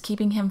 It's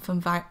keeping him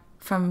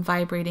from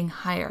vibrating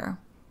higher.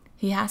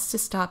 He has to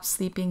stop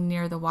sleeping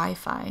near the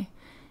Wi-Fi.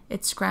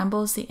 It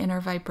scrambles the inner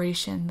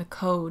vibration, the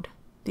code,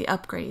 the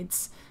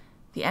upgrades.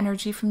 The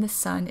energy from the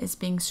sun is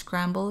being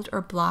scrambled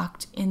or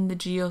blocked in the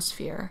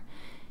geosphere.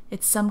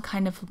 It's some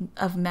kind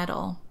of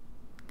metal,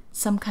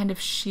 some kind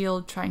of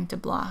shield trying to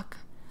block.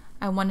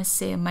 I want to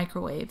say a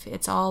microwave.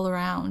 It's all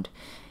around.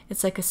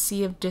 It's like a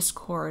sea of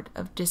discord,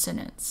 of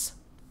dissonance.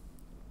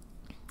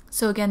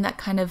 So again, that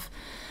kind of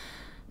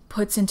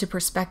puts into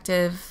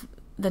perspective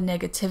the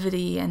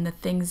negativity and the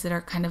things that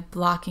are kind of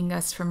blocking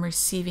us from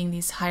receiving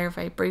these higher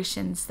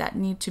vibrations that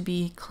need to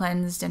be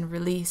cleansed and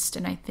released.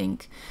 And I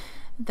think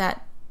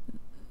that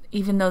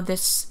even though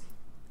this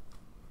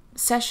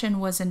session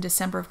was in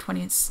December of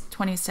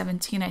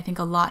 2017, I think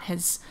a lot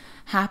has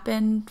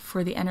happened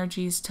for the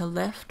energies to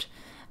lift.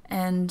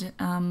 And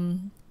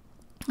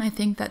I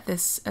think that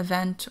this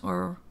event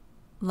or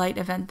light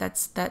event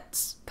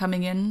that's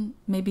coming in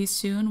maybe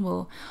soon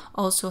will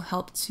also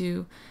help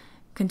to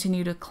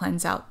continue to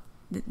cleanse out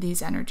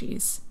these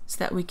energies so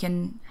that we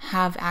can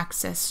have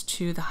access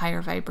to the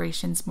higher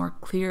vibrations more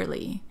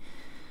clearly.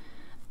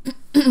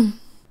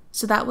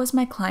 So that was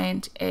my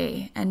client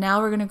A, and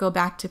now we're going to go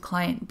back to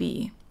client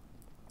B.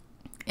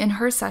 In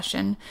her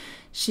session,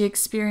 she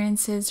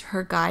experiences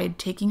her guide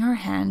taking her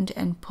hand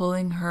and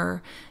pulling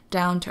her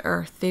down to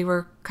earth. They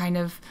were kind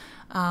of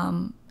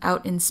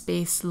out in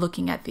space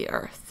looking at the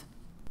earth.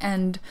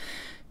 And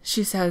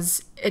she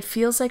says, it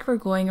feels like we're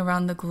going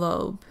around the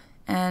globe,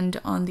 and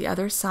on the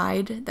other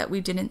side that we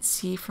didn't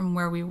see from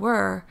where we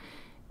were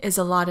is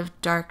a lot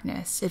of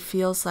darkness. It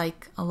feels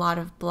like a lot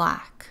of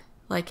black,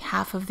 like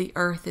half of the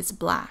earth is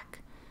black.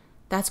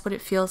 That's what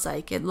it feels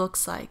like. It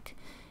looks like.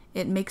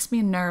 It makes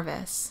me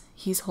nervous.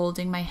 He's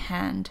holding my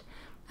hand.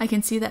 I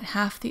can see that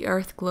half the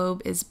earth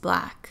globe is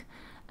black.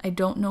 I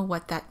don't know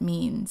what that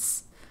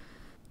means.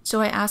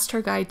 So I asked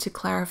her guide to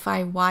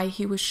clarify why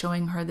he was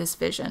showing her this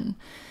vision.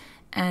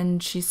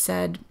 And she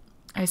said,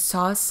 I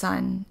saw a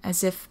sun,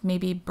 as if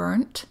maybe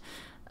burnt,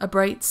 a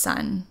bright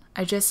sun.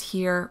 I just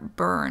hear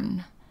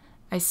burn.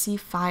 I see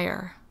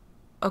fire.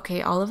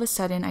 Okay, all of a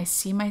sudden I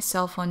see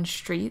myself on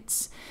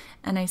streets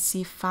and I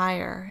see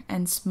fire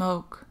and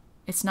smoke.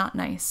 It's not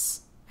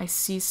nice. I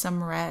see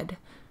some red.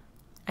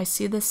 I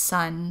see the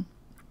sun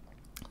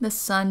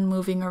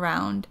moving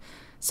around,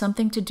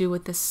 something to do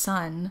with the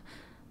sun.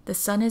 The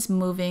sun is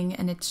moving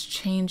and it's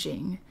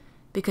changing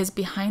because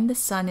behind the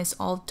sun is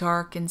all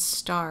dark and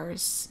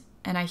stars,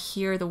 and I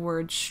hear the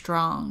word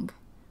strong.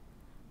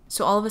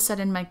 So all of a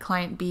sudden my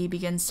client B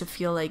begins to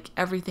feel like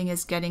everything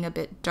is getting a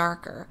bit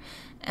darker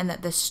and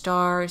that the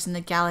stars and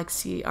the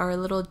galaxy are a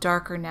little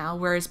darker now,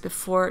 whereas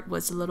before it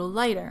was a little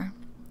lighter.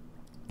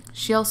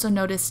 She also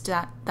noticed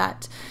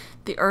that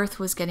the earth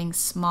was getting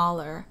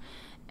smaller,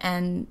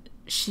 and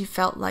she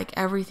felt like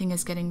everything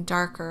is getting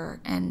darker.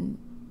 And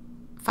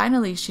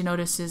finally she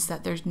notices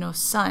that there's no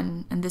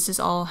sun, and this is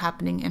all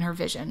happening in her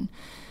vision.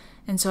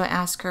 And so I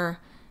ask her,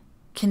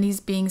 can these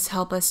beings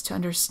help us to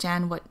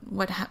understand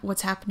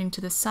what's happening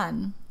to the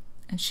sun?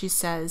 And she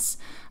says,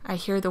 I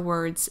hear the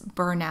words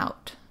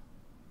burnout, ...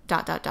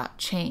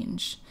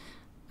 change.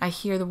 I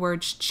hear the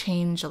words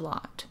change a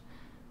lot.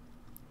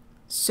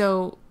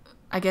 So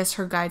I guess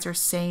her guides are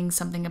saying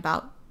something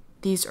about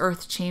these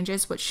earth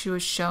changes, what she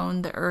was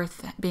shown, the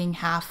earth being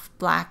half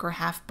black or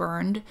half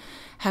burned,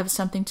 have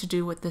something to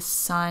do with the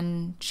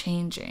sun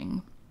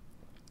changing.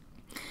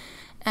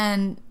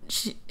 And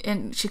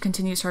she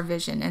continues her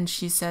vision, and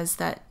she says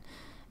that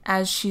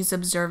as she's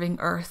observing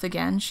Earth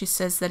again, she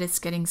says that it's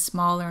getting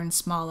smaller and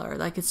smaller,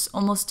 like it's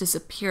almost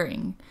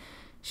disappearing.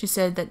 She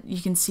said that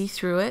you can see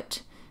through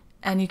it,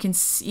 and you can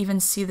even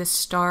see the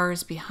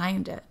stars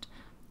behind it.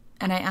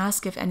 And I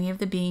ask if any of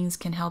the beings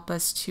can help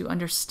us to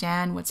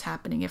understand what's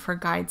happening, if her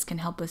guides can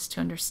help us to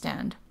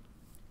understand.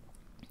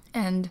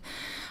 And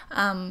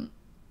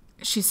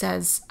she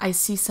says, I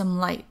see some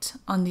light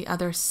on the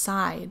other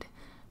side.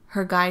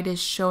 Her guide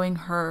is showing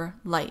her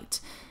light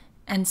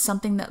and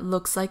something that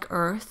looks like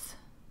Earth,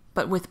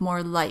 but with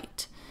more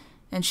light.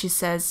 And she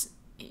says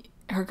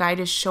her guide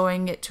is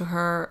showing it to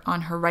her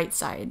on her right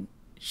side.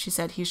 She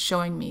said, he's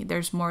showing me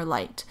there's more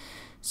light.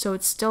 So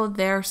it's still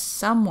there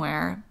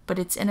somewhere, but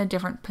it's in a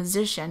different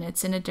position.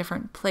 It's in a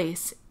different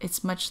place.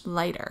 It's much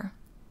lighter.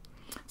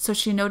 So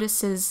she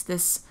notices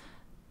this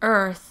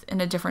Earth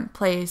in a different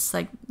place,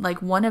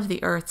 like one of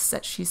the Earths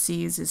that she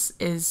sees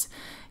is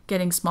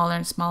getting smaller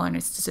and smaller, and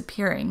it's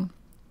disappearing.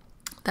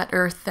 That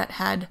Earth that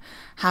had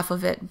half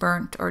of it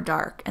burnt or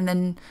dark. And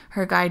then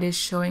her guide is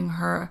showing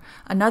her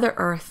another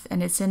Earth,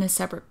 and it's in a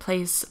separate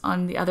place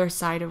on the other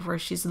side of where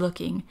she's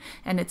looking,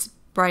 and it's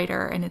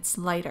brighter and it's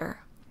lighter.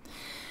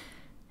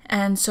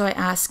 And so I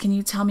asked, can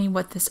you tell me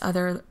what this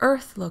other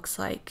Earth looks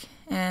like?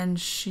 And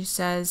she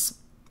says,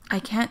 I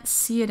can't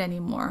see it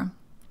anymore.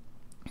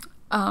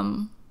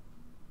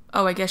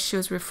 I guess she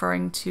was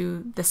referring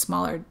to the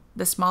smaller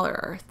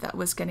Earth that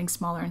was getting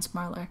smaller and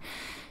smaller.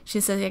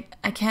 She said,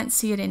 I can't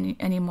see it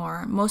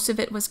anymore. Most of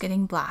it was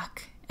getting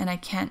black, and I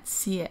can't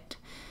see it.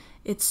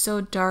 It's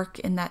so dark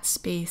in that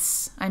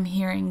space. I'm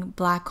hearing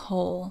black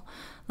hole,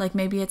 like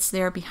maybe it's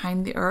there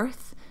behind the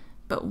Earth,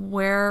 but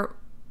where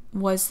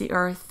was the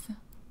Earth?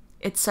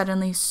 It's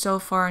suddenly so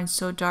far and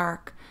so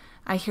dark.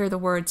 I hear the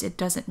words, it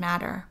doesn't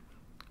matter.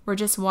 We're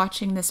just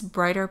watching this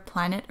brighter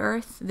planet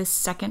Earth, this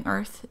second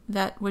Earth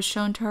that was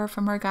shown to her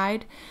from her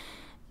guide.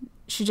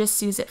 She just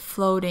sees it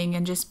floating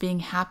and just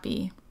being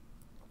happy.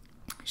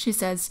 She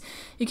says,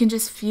 you can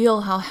just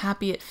feel how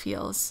happy it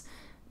feels,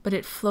 but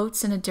it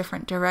floats in a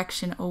different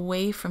direction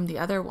away from the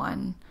other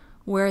one,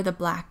 where the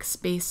black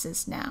space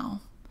is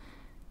now.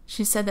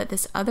 She said that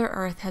this other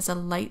Earth has a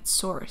light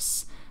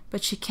source,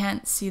 but she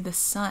can't see the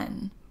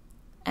sun.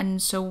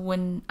 And so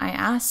when I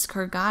ask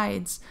her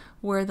guides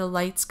where the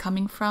light's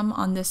coming from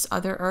on this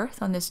other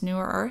Earth, on this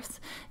newer Earth,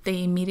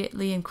 they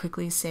immediately and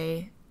quickly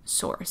say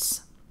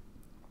source.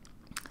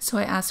 So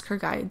I ask her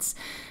guides,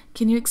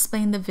 can you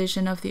explain the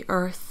vision of the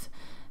Earth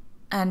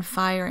and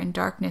fire and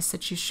darkness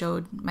that you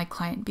showed my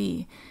client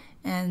B?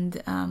 And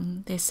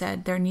they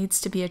said there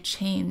needs to be a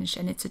change,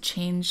 and it's a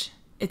change.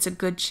 It's a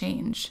good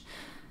change.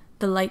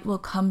 The light will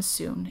come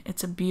soon.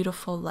 It's a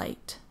beautiful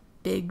light.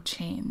 Big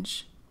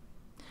change.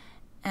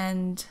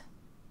 And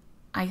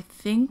I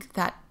think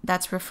that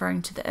that's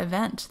referring to the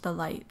event, the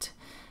light.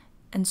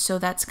 And so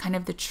that's kind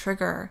of the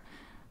trigger.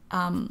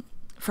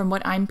 From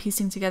what I'm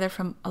piecing together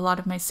from a lot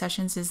of my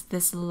sessions, is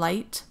this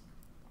light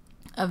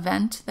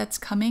event that's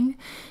coming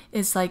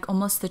is like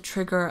almost the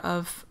trigger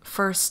of,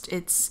 first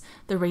it's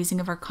the raising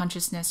of our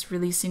consciousness,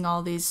 releasing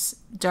all these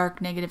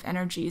dark negative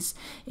energies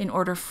in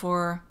order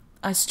for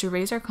us to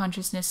raise our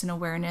consciousness and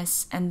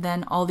awareness, and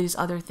then all these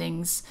other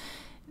things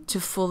to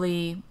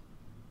fully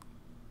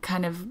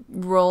kind of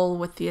roll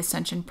with the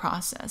ascension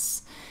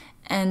process.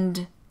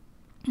 And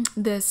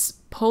this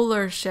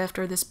polar shift,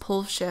 or this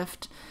pole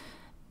shift,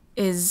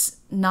 is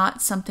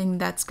not something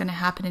that's going to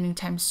happen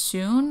anytime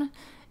soon.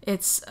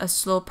 It's a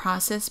slow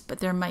process, but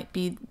there might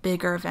be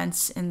bigger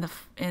events in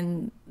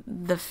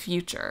the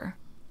future.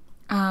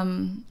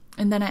 And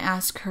then I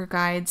ask her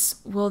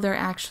guides, will there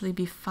actually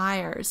be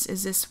fires?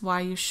 Is this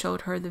why you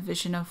showed her the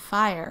vision of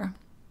fire?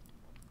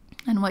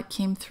 And what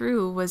came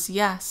through was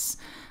yes,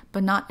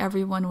 but not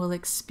everyone will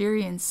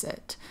experience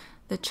it.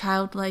 The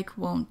childlike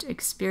won't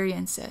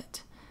experience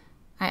it.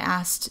 I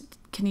asked,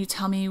 can you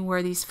tell me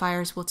where these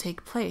fires will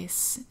take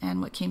place?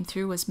 And what came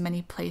through was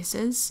many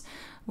places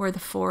where the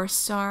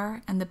forests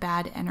are and the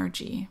bad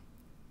energy.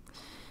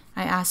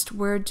 I asked,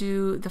 where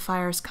do the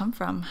fires come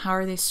from? How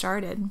are they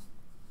started?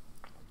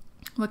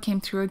 What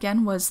came through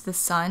again was the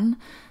sun.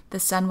 The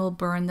sun will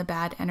burn the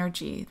bad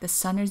energy. The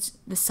sun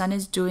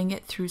is doing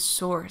it through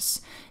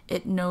source.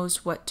 It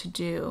knows what to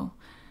do.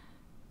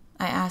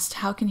 I asked,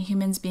 how can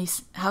humans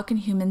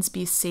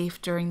be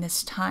safe during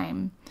this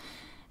time?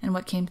 And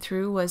what came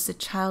through was the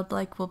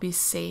childlike will be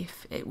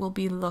safe. It will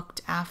be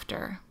looked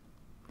after.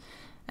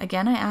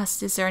 Again, I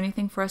asked, is there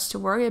anything for us to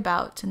worry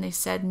about? And they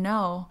said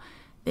no.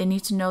 They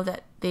need to know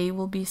that they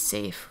will be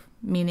safe,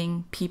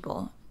 meaning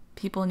people.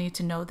 People need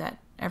to know that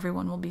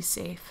everyone will be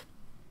safe.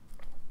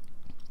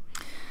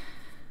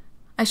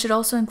 I should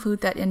also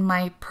include that in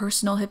my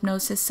personal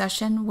hypnosis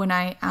session, when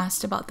I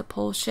asked about the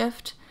pole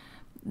shift,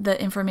 the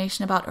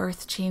information about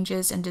earth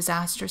changes and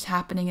disasters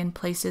happening in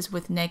places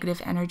with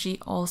negative energy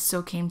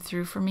also came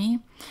through for me.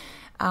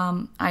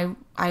 I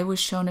was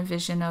shown a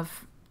vision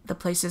of the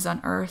places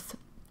on earth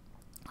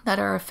that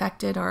are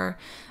affected or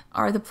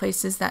are the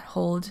places that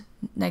hold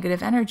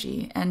negative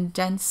energy, and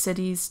dense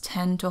cities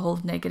tend to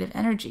hold negative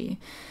energy.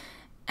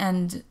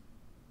 And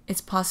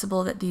it's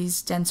possible that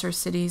these denser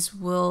cities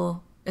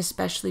will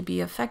especially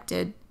be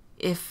affected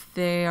if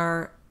they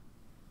are,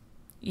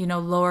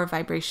 lower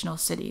vibrational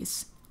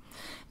cities.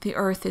 The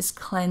earth is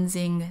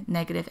cleansing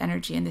negative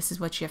energy, and this is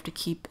what you have to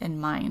keep in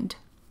mind.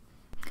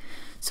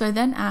 So I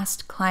then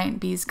asked Client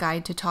B's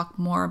guide to talk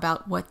more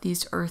about what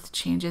these earth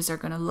changes are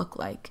going to look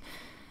like.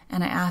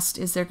 And I asked,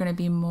 is there going to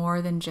be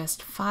more than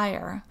just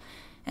fire?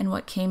 And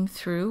what came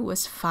through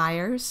was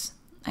fires.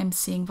 I'm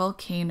seeing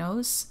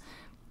volcanoes.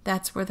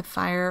 That's where the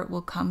fire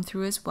will come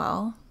through as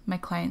well. My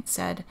client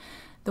said,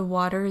 the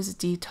water is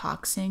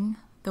detoxing.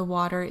 The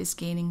water is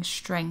gaining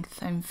strength,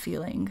 I'm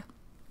feeling.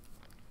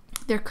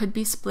 There could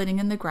be splitting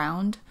in the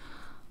ground.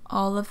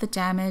 All of the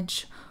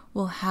damage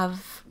will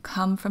have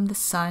come from the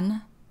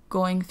sun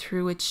going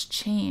through its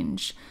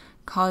change,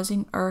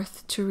 causing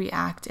Earth to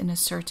react in a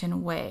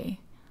certain way.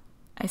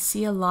 I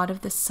see a lot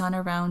of the sun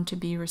around to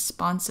be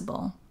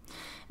responsible,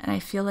 and I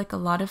feel like a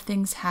lot of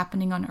things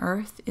happening on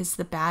Earth is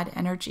the bad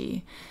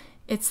energy.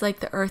 It's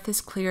like the Earth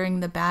is clearing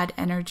the bad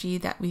energy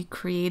that we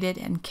created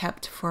and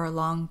kept for a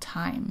long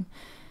time.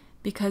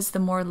 Because the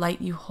more light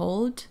you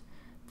hold,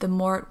 the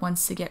more it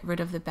wants to get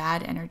rid of the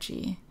bad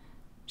energy.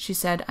 She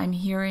said, I'm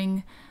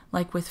hearing,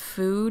 like with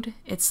food,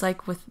 it's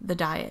like with the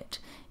diet.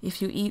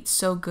 If you eat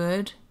so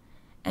good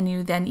and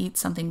you then eat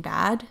something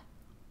bad,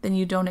 then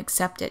you don't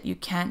accept it. You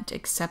can't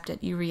accept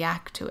it. You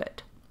react to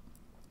it.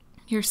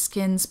 Your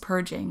skin's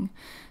purging.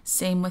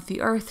 Same with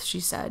the earth, she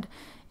said.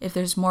 If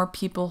there's more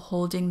people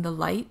holding the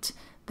light,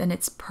 then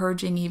it's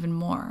purging even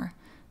more.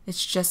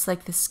 It's just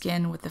like the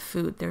skin with the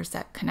food. There's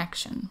that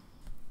connection.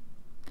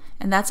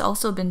 And that's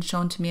also been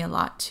shown to me a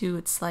lot too.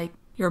 It's like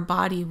your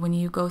body, when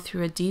you go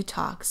through a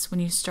detox, when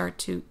you start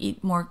to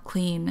eat more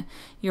clean,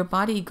 your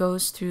body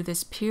goes through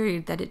this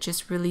period that it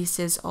just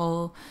releases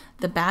all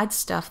the bad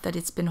stuff that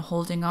it's been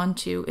holding on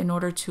to in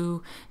order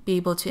to be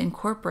able to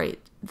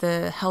incorporate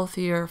the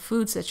healthier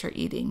foods that you're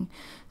eating.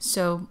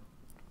 So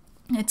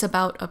it's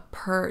about a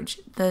purge.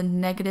 The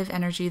negative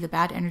energy, the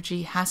bad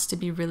energy has to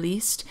be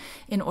released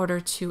in order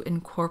to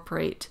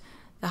incorporate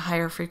the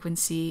higher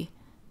frequency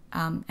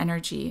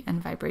energy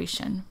and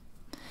vibration.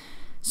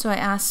 So I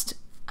asked,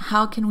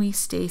 how can we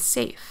stay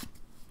safe?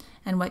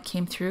 And what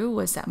came through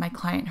was that my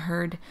client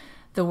heard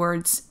the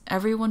words,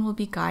 everyone will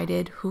be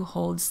guided who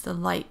holds the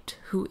light,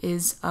 who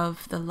is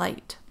of the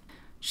light.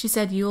 She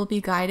said, you will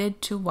be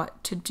guided to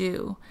what to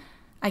do.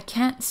 I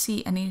can't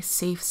see any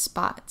safe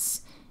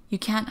spots. You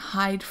can't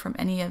hide from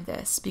any of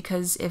this,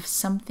 because if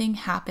something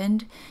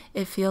happened,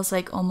 it feels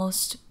like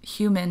almost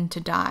human to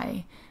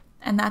die.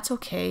 And that's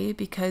okay,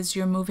 because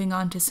you're moving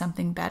on to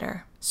something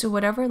better. So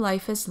whatever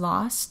life is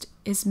lost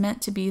is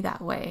meant to be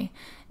that way.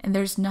 And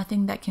there's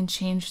nothing that can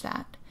change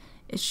that.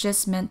 It's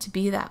just meant to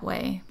be that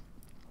way.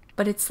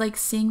 But it's like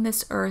seeing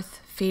this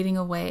earth fading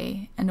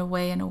away and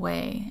away and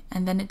away,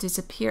 and then it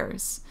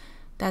disappears.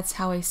 That's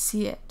how I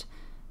see it.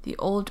 The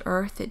old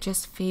earth, it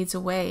just fades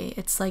away.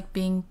 It's like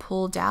being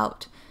pulled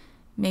out,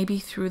 maybe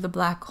through the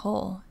black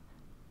hole.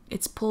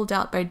 It's pulled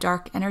out by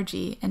dark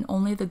energy, and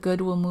only the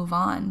good will move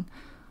on.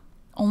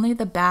 Only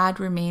the bad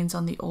remains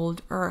on the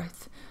old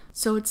earth.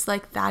 So it's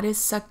like that is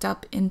sucked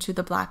up into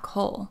the black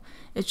hole.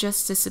 It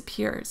just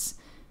disappears.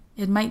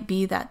 It might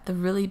be that the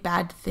really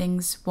bad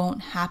things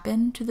won't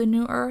happen to the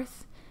new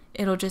earth.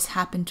 It'll just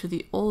happen to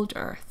the old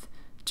earth,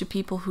 to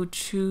people who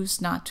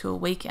choose not to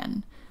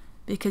awaken,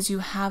 because you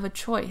have a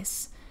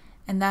choice,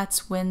 and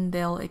that's when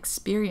they'll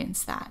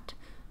experience that.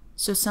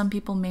 So some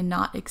people may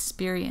not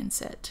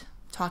experience it,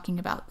 talking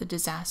about the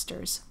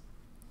disasters.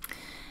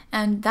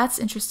 And that's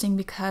interesting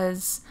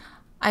because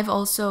I've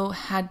also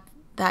had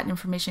that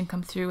information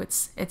come through.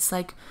 It's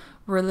like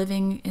we're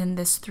living in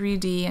this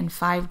 3D and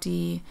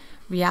 5D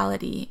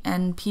reality,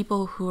 and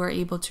people who are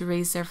able to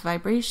raise their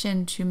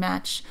vibration to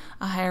match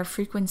a higher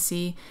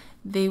frequency,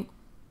 the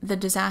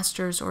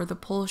disasters or the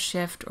pole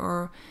shift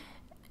or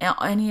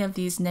any of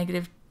these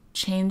negative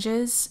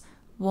changes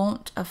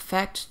won't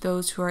affect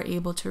those who are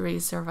able to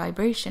raise their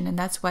vibration. And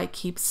that's why it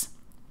keeps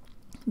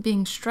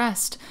being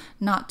stressed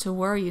not to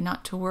worry,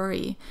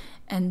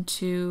 and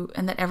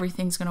that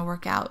everything's going to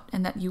work out,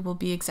 and that you will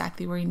be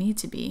exactly where you need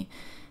to be.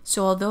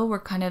 So although we're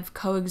kind of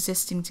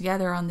coexisting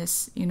together on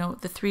this, the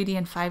 3D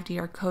and 5D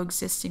are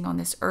coexisting on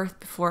this earth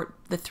before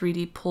the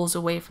 3D pulls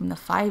away from the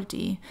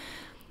 5D,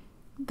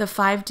 the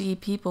 5D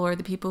people, or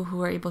the people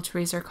who are able to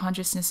raise their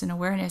consciousness and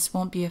awareness,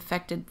 won't be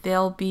affected.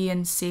 They'll be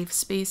in safe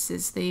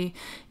spaces. They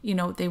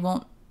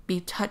won't be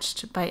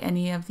touched by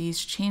any of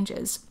these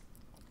changes.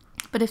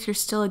 But if you're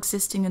still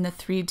existing in the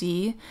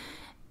 3D,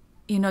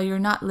 you're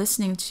not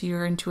listening to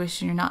your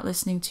intuition, you're not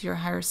listening to your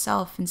higher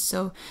self. And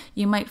so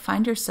you might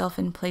find yourself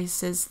in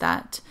places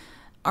that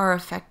are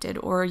affected,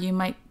 or you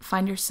might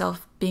find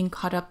yourself being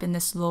caught up in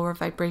this lower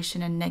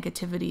vibration and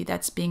negativity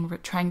that's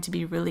trying to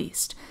be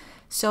released.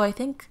 So I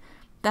think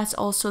that's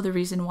also the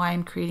reason why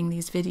I'm creating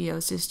these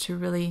videos, is to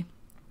really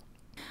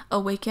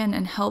awaken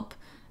and help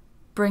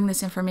bring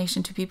this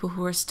information to people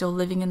who are still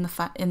living in the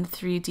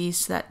 3D,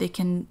 so that they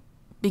can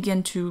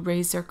begin to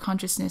raise their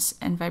consciousness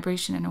and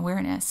vibration and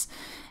awareness.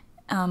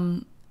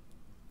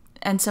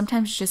 And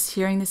sometimes just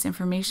hearing this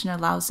information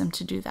allows them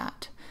to do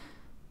that.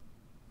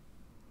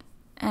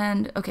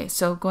 And okay,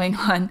 so going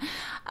on,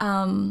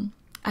 I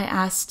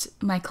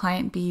asked my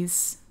client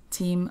B's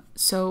team,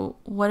 so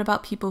what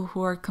about people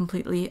who are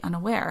completely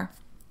unaware?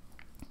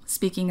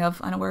 Speaking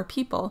of unaware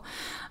people,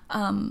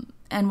 and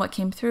what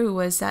came through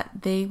was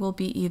that they will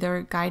be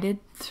either guided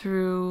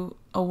through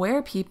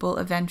aware people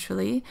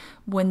eventually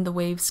when the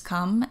waves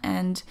come,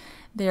 and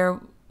there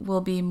will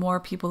be more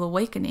people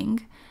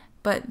awakening,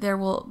 but there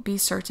will be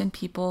certain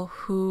people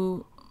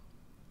who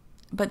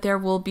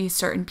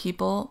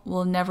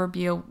will never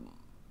be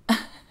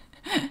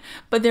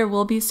but there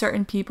will be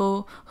certain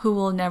people who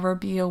will never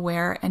be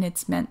aware, and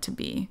it's meant to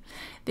be.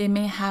 They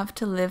may have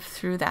to live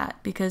through that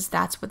because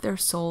that's what their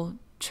soul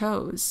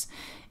chose.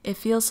 It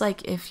feels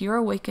like if you're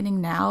awakening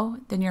now,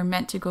 then you're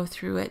meant to go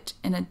through it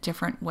in a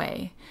different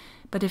way.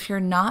 But if you're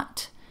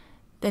not,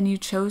 then you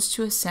chose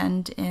to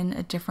ascend in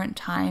a different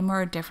time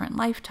or a different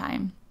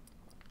lifetime.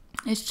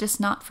 It's just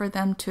not for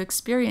them to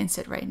experience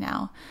it right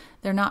now.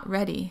 They're not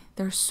ready.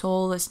 Their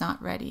soul is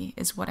not ready,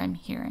 is what I'm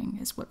hearing,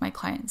 is what my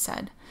client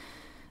said.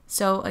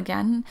 So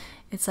again,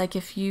 it's like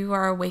if you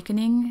are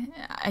awakening,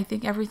 I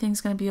think everything's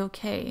going to be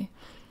okay.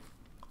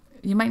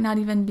 You might not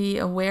even be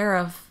aware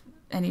of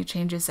any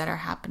changes that are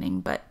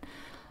happening, but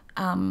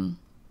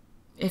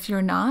if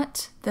you're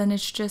not, then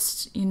it's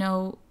just,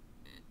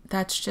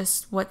 that's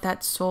just what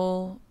that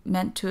soul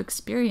meant to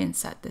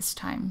experience at this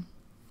time.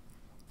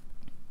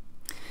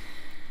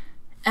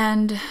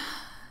 And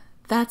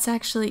that's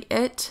actually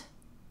it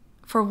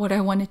for what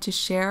I wanted to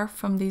share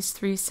from these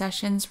 3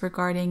 sessions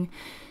regarding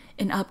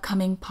an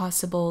upcoming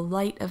possible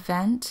light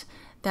event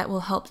that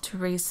will help to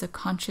raise the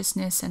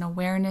consciousness and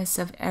awareness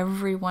of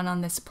everyone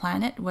on this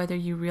planet, whether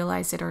you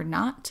realize it or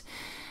not,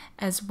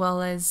 as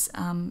well as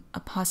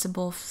a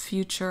possible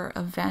future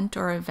event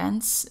or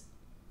events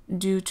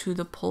due to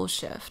the pole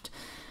shift.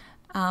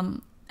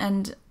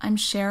 And I'm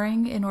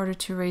sharing in order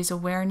to raise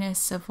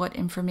awareness of what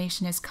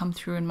information has come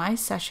through in my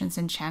sessions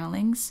and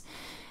channelings.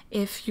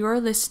 If you're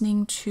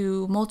listening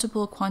to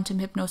multiple quantum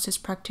hypnosis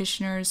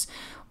practitioners,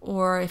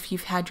 or if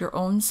you've had your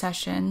own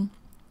session,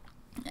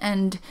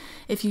 and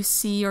if you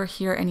see or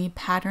hear any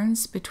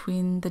patterns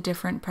between the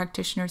different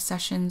practitioner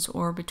sessions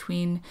or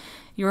between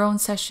your own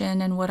session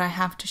and what I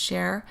have to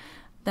share,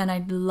 then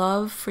I'd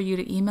love for you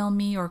to email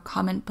me or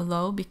comment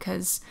below,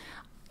 because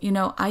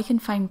I can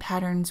find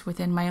patterns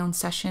within my own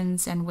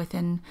sessions and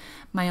within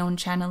my own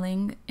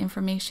channeling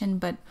information,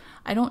 but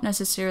I don't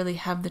necessarily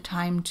have the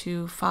time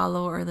to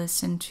follow or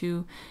listen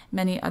to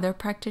many other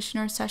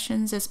practitioner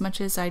sessions as much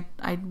as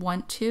I'd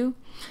want to.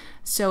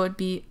 So it'd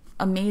be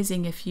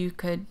amazing if you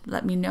could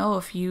let me know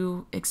if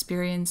you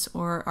experience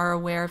or are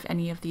aware of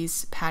any of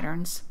these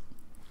patterns.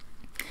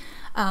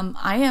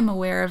 I am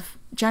aware of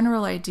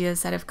general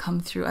ideas that have come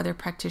through other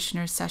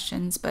practitioner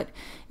sessions, but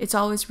it's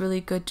always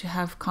really good to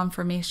have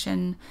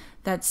confirmation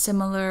that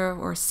similar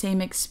or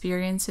same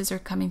experiences are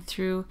coming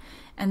through,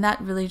 and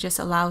that really just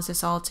allows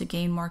us all to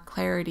gain more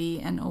clarity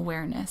and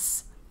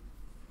awareness.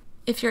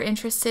 If you're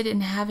interested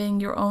in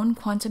having your own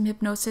quantum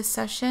hypnosis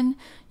session,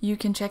 you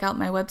can check out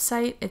my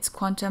website. It's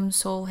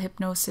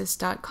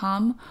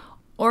quantumsoulhypnosis.com,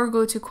 or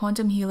go to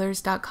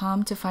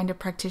quantumhealers.com to find a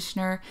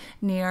practitioner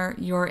near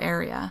your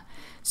area.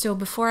 So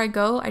before I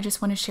go, I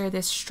just want to share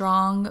this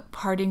strong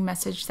parting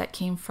message that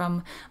came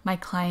from my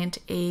client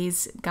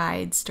A's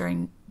guides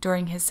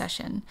during his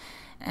session.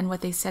 And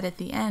what they said at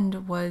the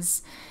end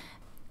was,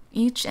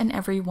 each and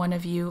every one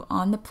of you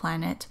on the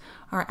planet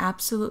are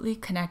absolutely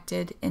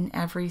connected in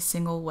every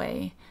single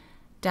way,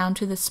 down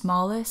to the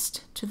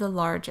smallest to the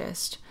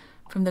largest,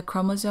 from the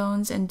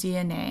chromosomes and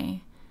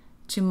DNA,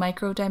 to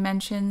micro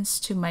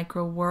dimensions, to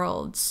micro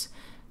worlds,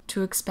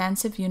 to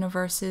expansive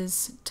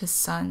universes, to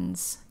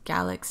suns,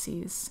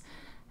 galaxies.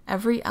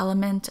 Every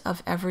element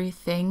of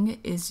everything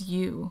is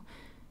you.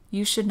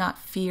 You should not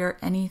fear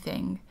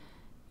anything.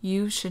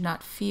 You should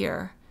not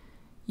fear.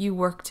 You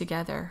work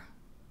together.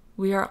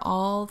 We are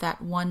all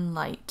that one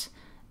light,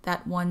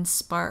 that one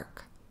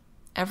spark.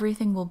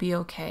 Everything will be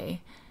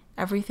okay.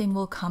 Everything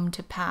will come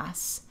to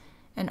pass,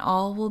 and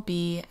all will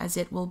be, as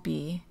it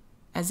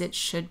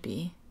should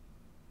be.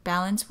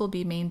 Balance will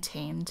be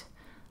maintained.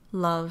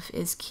 Love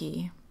is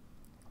key.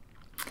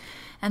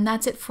 And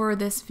that's it for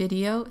this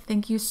video.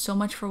 Thank you so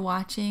much for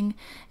watching,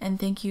 and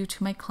thank you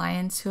to my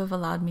clients who have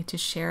allowed me to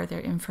share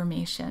their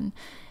information.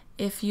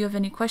 If you have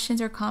any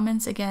questions or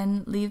comments,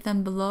 again, leave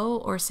them below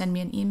or send me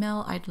an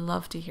email. I'd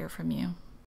love to hear from you.